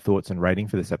into my thoughts and rating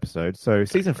for this episode. So,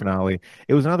 season finale,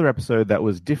 it was another episode that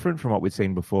was different from what we'd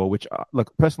seen before, which,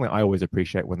 look, personally, I always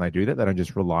appreciate when they do that. They don't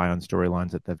just rely on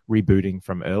storylines that they're rebooting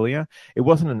from earlier. It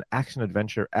wasn't an action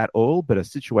adventure at all, but a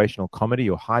situational comedy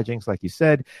or hijinks, like you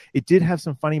said. It did have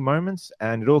some funny moments,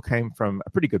 and it all came from a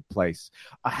pretty good place.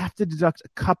 I have to deduct a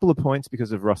couple of points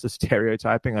because of Ross's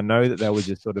stereotyping. I know that they were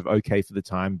just sort of okay for the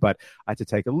time, but I had to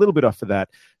take a little bit off for that.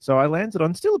 So I landed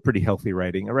on still a pretty healthy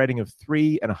rating, a rating of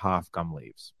 3.5 gum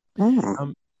leaves.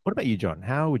 What about you, John?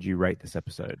 How would you rate this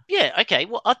episode? Yeah, okay.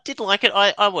 Well, I did like it.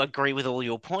 I will agree with all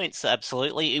your points.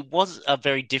 Absolutely. It was a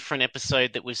very different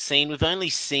episode that we've seen. We've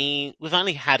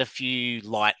only had a few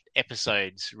light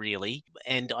episodes, really.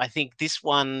 And I think this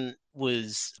one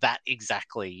was that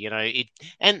exactly,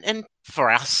 and for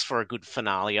us, for a good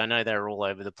finale. I know they were all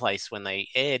over the place when they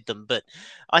aired them, but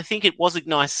I think it was a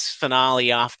nice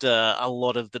finale after a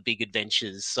lot of the big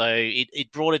adventures. So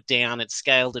it brought it down, it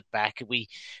scaled it back. We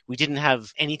didn't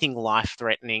have anything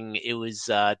life-threatening. It was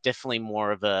definitely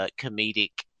more of a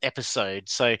comedic episode.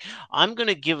 So I'm going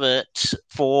to give it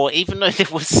 4, even though there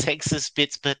was sexist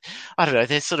bits, but I don't know,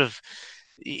 there's sort of...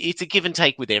 It's a give and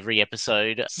take with every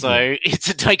episode. So It's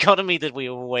a dichotomy that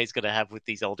we're always going to have with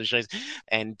these older shows.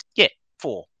 And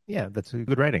 4. Yeah, that's a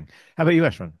good rating. How about you,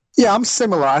 Ashwin? Yeah, I'm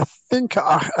similar. I think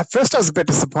at first I was a bit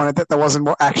disappointed that there wasn't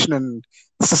more action and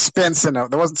suspense in it.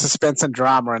 There wasn't suspense and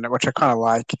drama in it, which I kind of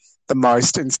like the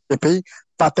most in Skippy.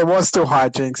 But there was still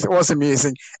hijinks. It was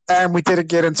amusing. And we did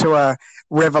get into a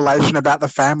revelation about the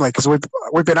family because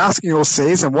we've been asking all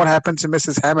season, what happened to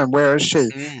Mrs. Hammond? Where is she?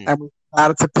 And we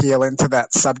started to peel into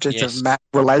that subject of Matt's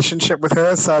relationship with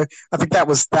her. So I think that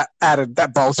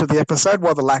bolstered the episode,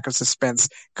 while the lack of suspense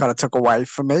kind of took away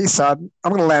from me. So I'm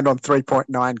going to land on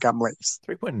 3.9 gum leaves.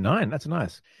 3.9, that's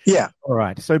nice. Yeah. All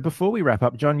right. So before we wrap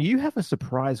up, John, you have a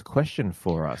surprise question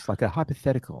for us, like a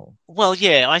hypothetical. Well,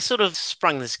 yeah, I sort of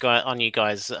sprung this guy on you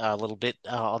guys a little bit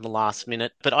on the last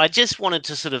minute, but I just wanted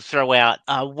to sort of throw out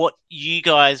what you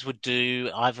guys would do.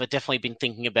 I've definitely been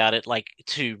thinking about it, like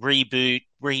to reboot,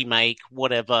 remake,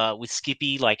 whatever with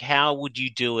Skippy. Like, how would you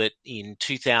do it in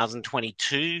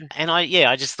 2022? And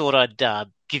I just thought I'd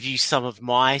give you some of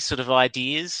my sort of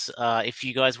ideas if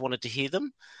you guys wanted to hear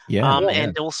them.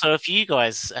 And also if you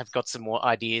guys have got some more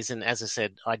ideas. And as I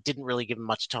said, I didn't really give them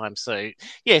much time. So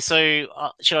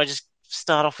should I just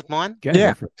start off with mine?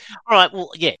 Yeah. All right.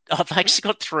 Well, yeah, I've actually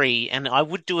got 3, and I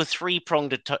would do a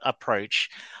 3-pronged approach.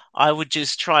 I would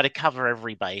just try to cover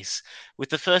every base. With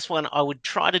the first one, I would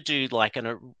try to do like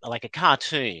a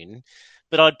cartoon,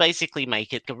 but I'd basically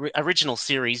make it an original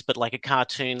series, but like a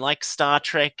cartoon, like Star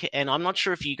Trek. And I'm not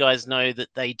sure if you guys know that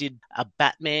they did a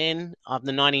Batman,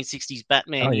 the 1960s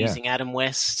Batman using Adam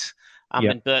West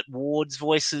and Burt Ward's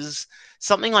voices,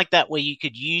 something like that, where you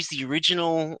could use the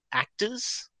original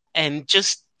actors and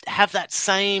just have that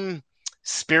same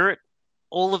spirit,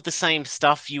 all of the same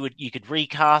stuff. You could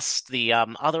recast the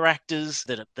other actors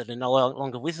that are no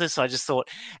longer with us. I just thought,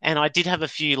 and I did have a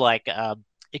few like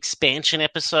expansion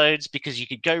episodes because you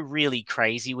could go really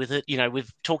crazy with it.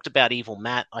 We've talked about Evil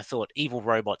Matt. I thought Evil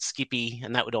Robot Skippy,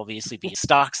 and that would obviously be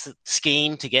Stark's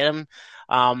scheme to get him.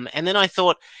 And then I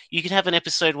thought you could have an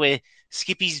episode where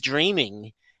Skippy's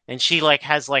dreaming, and she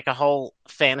has a whole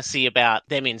fantasy about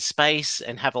them in space,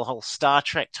 and have a whole Star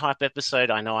Trek type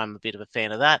episode. I know I'm a bit of a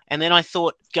fan of that. And then I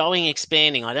thought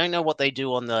expanding. I don't know what they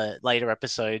do on the later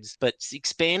episodes, but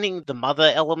expanding the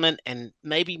mother element, and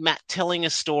maybe Matt telling a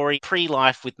story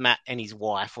pre-life with Matt and his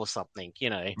wife or something,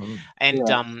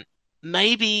 And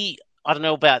maybe, I don't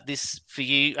know about this for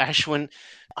you, Ashwin,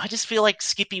 I just feel like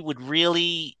Skippy would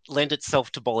really lend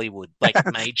itself to Bollywood,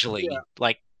 majorly,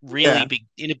 really big,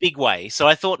 in a big way. So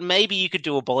I thought maybe you could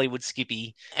do a Bollywood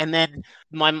Skippy. And then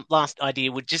my last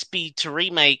idea would just be to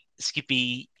remake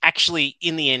Skippy actually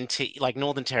in the NT,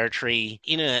 Northern Territory,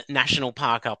 in a national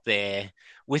park up there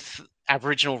with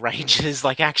Aboriginal rangers,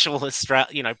 actual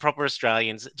proper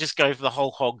Australians. Just go for the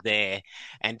whole hog there,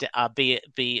 and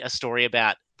be a story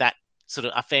about that sort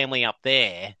of a family up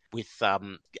there with a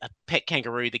pet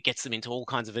kangaroo that gets them into all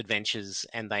kinds of adventures,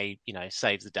 and they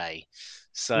save the day.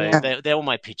 So they're all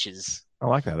my pitches. I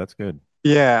like that. That's good.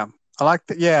 Yeah, I like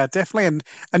that. Yeah, definitely. And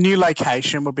a new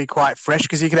location would be quite fresh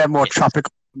because you could have more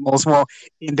tropical animals, more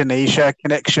Indonesia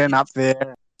connection up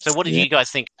there. So what did you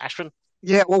guys think, Ashwin?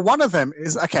 Yeah, well, one of them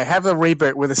is, have a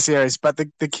reboot with a series, but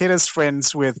the kid is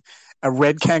friends with a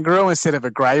red kangaroo instead of a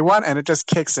grey one, and it just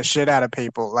kicks the shit out of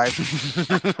people. And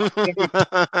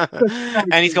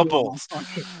he's got balls.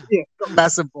 Yeah, got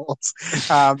massive balls.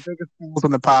 Biggest balls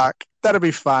in the park. That'd be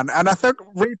fun. And I think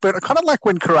reboot, kind of like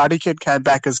when Karate Kid came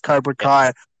back as Cobra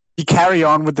Kai, you carry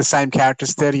on with the same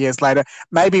characters 30 years later.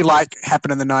 Maybe like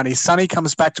happened in the 90s. Sonny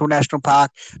comes back to a national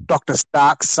park. Dr.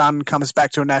 Stark's son comes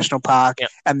back to a national park. Yep.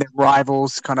 And then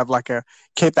rivals kind of like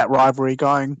keep that rivalry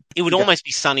going. It would almost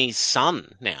be Sonny's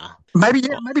son now. Maybe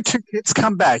two kids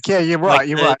come back. Yeah, you're right.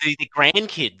 Like right. The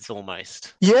grandkids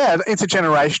almost. Yeah,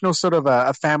 intergenerational sort of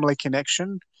a family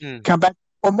connection. Come back.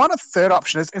 Or one third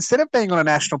option is, instead of being on a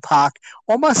national park,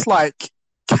 almost like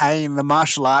Kane, the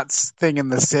martial arts thing in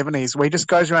the 70s, where he just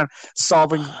goes around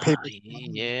solving people.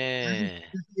 Yeah.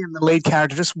 And the lead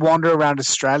character just wander around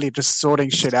Australia just sorting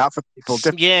shit out for people.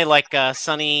 Yeah, like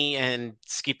Sonny and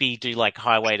Skippy do like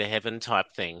Highway to Heaven type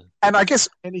thing. And I guess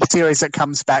any series that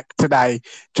comes back today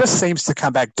just seems to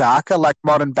come back darker, like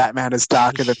modern Batman is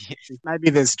darker than maybe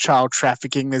there's child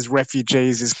trafficking, there's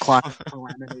refugees, there's climate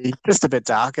calamity, just a bit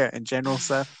darker in general.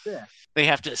 So, yeah. They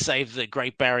have to save the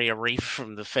Great Barrier Reef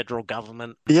from the federal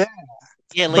government. Yeah.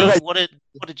 Yeah, Lee, what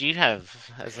did you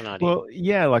have as an idea? Well,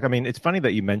 yeah, like, I mean, it's funny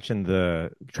that you mentioned the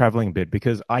traveling bit,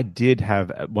 because I did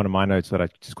have one of my notes that I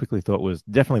just quickly thought was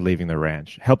definitely leaving the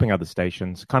ranch, helping other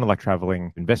stations, kind of like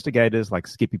traveling investigators, like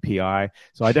Skippy PI.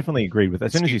 So I definitely agreed with,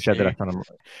 as soon as you said that, I kind of,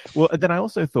 well, then I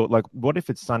also thought, like, what if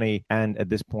it's Sonny and at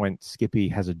this point Skippy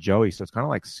has a Joey? So it's kind of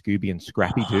like Scooby and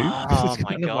Scrappy-Doo. Oh, it's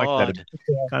my kind God. Of like that,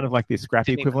 kind of like the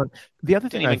Scrappy equivalent. The other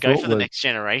thing Didn't I even go thought for the was, next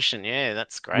generation. Yeah,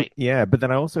 that's great. yeah, but then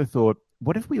I also thought,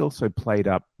 what if we also played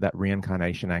up that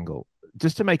reincarnation angle,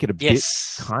 just to make it a bit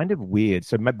kind of weird?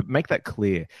 So make that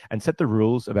clear and set the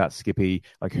rules about Skippy,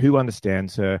 like who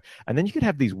understands her. And then you could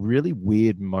have these really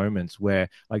weird moments where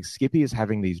like Skippy is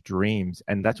having these dreams,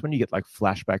 and that's when you get like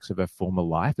flashbacks of her former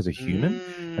life as a human,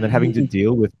 and then having to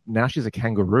deal with, now she's a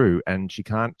kangaroo and she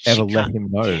can't let him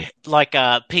know. Like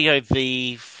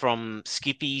POV from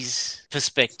Skippy's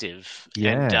perspective,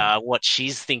 and what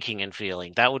she's thinking and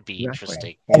feeling. That would be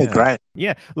interesting. That'd be great.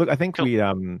 Yeah, look, I think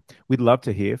we'd love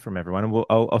to hear from everyone, and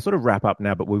I'll sort of wrap up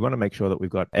now, but we want to make sure that we've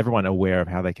got everyone aware of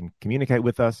how they can communicate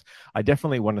with us. I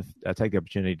definitely want to take the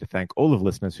opportunity to thank all of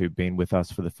listeners who've been with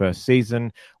us for the first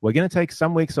season. We're going to take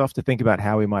some weeks off to think about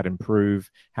how we might improve,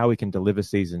 how we can deliver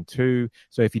season 2.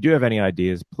 So if you do have any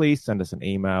ideas, please send us an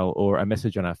email or a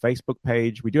message on our Facebook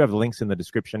page. We do have the links in the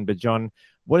description, but John,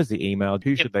 what is the email?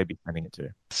 Who should they be sending it to?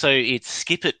 So it's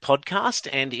Skip It Podcast,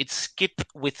 and it's Skip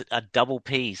with a double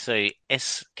P. So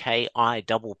SKIPPIT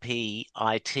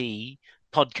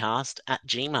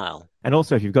podcast@gmail. And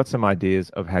also, if you've got some ideas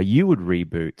of how you would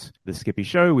reboot the Skippy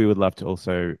Show, we would love to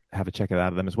also have a check out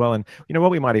of them as well. And you know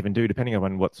what we might even do, depending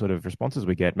on what sort of responses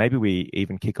we get, maybe we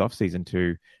even kick off season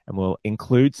 2 and we'll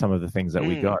include some of the things that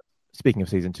we got. Speaking of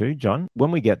season 2, John,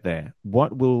 when we get there,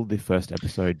 what will the first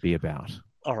episode be about?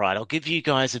 All right, I'll give you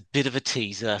guys a bit of a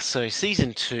teaser. So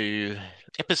season 2,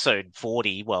 episode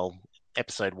 40, well,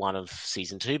 episode 1 of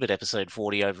season 2, but episode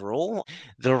 40 overall,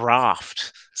 The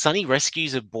Raft. Sonny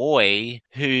rescues a boy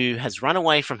who has run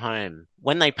away from home.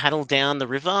 When they paddle down the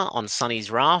river on Sonny's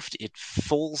raft, it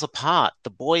falls apart. The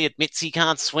boy admits he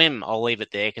can't swim. I'll leave it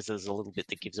there because there's a little bit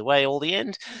that gives away all the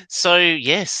end. So,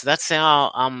 yes, that's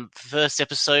our first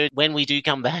episode when we do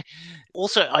come back.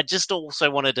 Also, I just also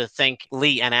wanted to thank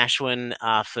Lee and Ashwin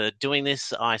for doing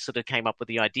this. I sort of came up with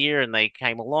the idea and they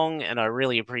came along, and I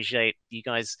really appreciate you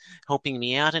guys helping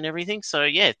me out and everything. So,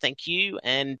 yeah, thank you,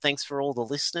 and thanks for all the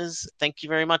listeners. Thank you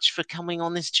very much for coming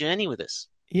on this journey with us.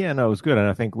 Yeah, no, it was good. And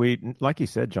I think like you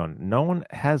said, John, no one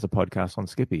has a podcast on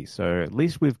Skippy. So at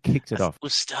least we've kicked it off. We've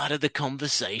started the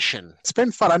conversation. It's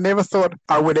been fun. I never thought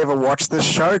I would ever watch this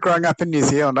show growing up in New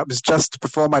Zealand. It was just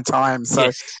before my time.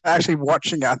 So actually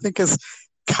watching it, I think, is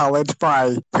coloured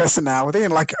by personality,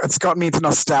 and like it's got me into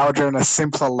nostalgia and a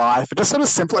simpler life. It's just sort of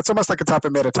simple. It's almost like a type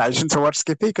of meditation to watch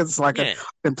Skippy, because it's like a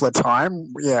simpler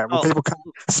time. Yeah, when people can't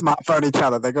smartphone each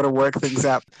other, they got to work things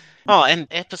out. Oh, and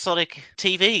episodic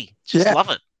TV. Just love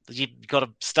it. You've got to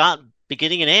start,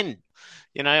 beginning and end.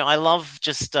 You know, I love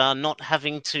just not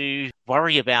having to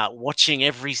worry about watching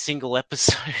every single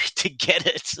episode to get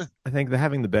it. I think they're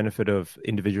having the benefit of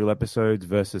individual episodes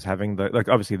versus having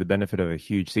obviously the benefit of a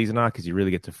huge season arc, because you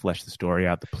really get to flesh the story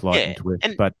out, the plot and twist.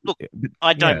 But look,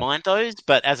 I don't mind those,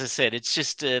 but as I said, it's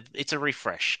just it's a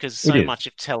refresh, because so much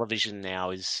of television now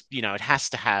is, you know, it has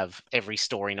to have every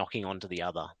story knocking onto the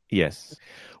other. Yes.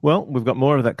 Well, we've got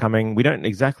more of that coming. We don't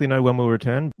exactly know when we'll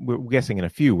return. We're guessing in a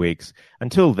few weeks.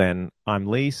 Until then, I'm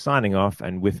Lee signing off,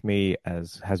 and with me,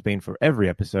 as has been for every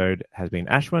episode, has been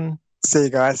Ashwin. See you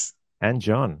guys. And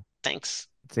John. Thanks.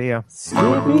 See ya.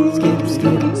 Skippy, skip, skip,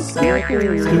 skip, skip,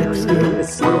 skip, skip,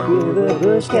 skip, the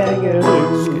bush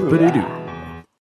kangaroo. Skip-a-doo-doo.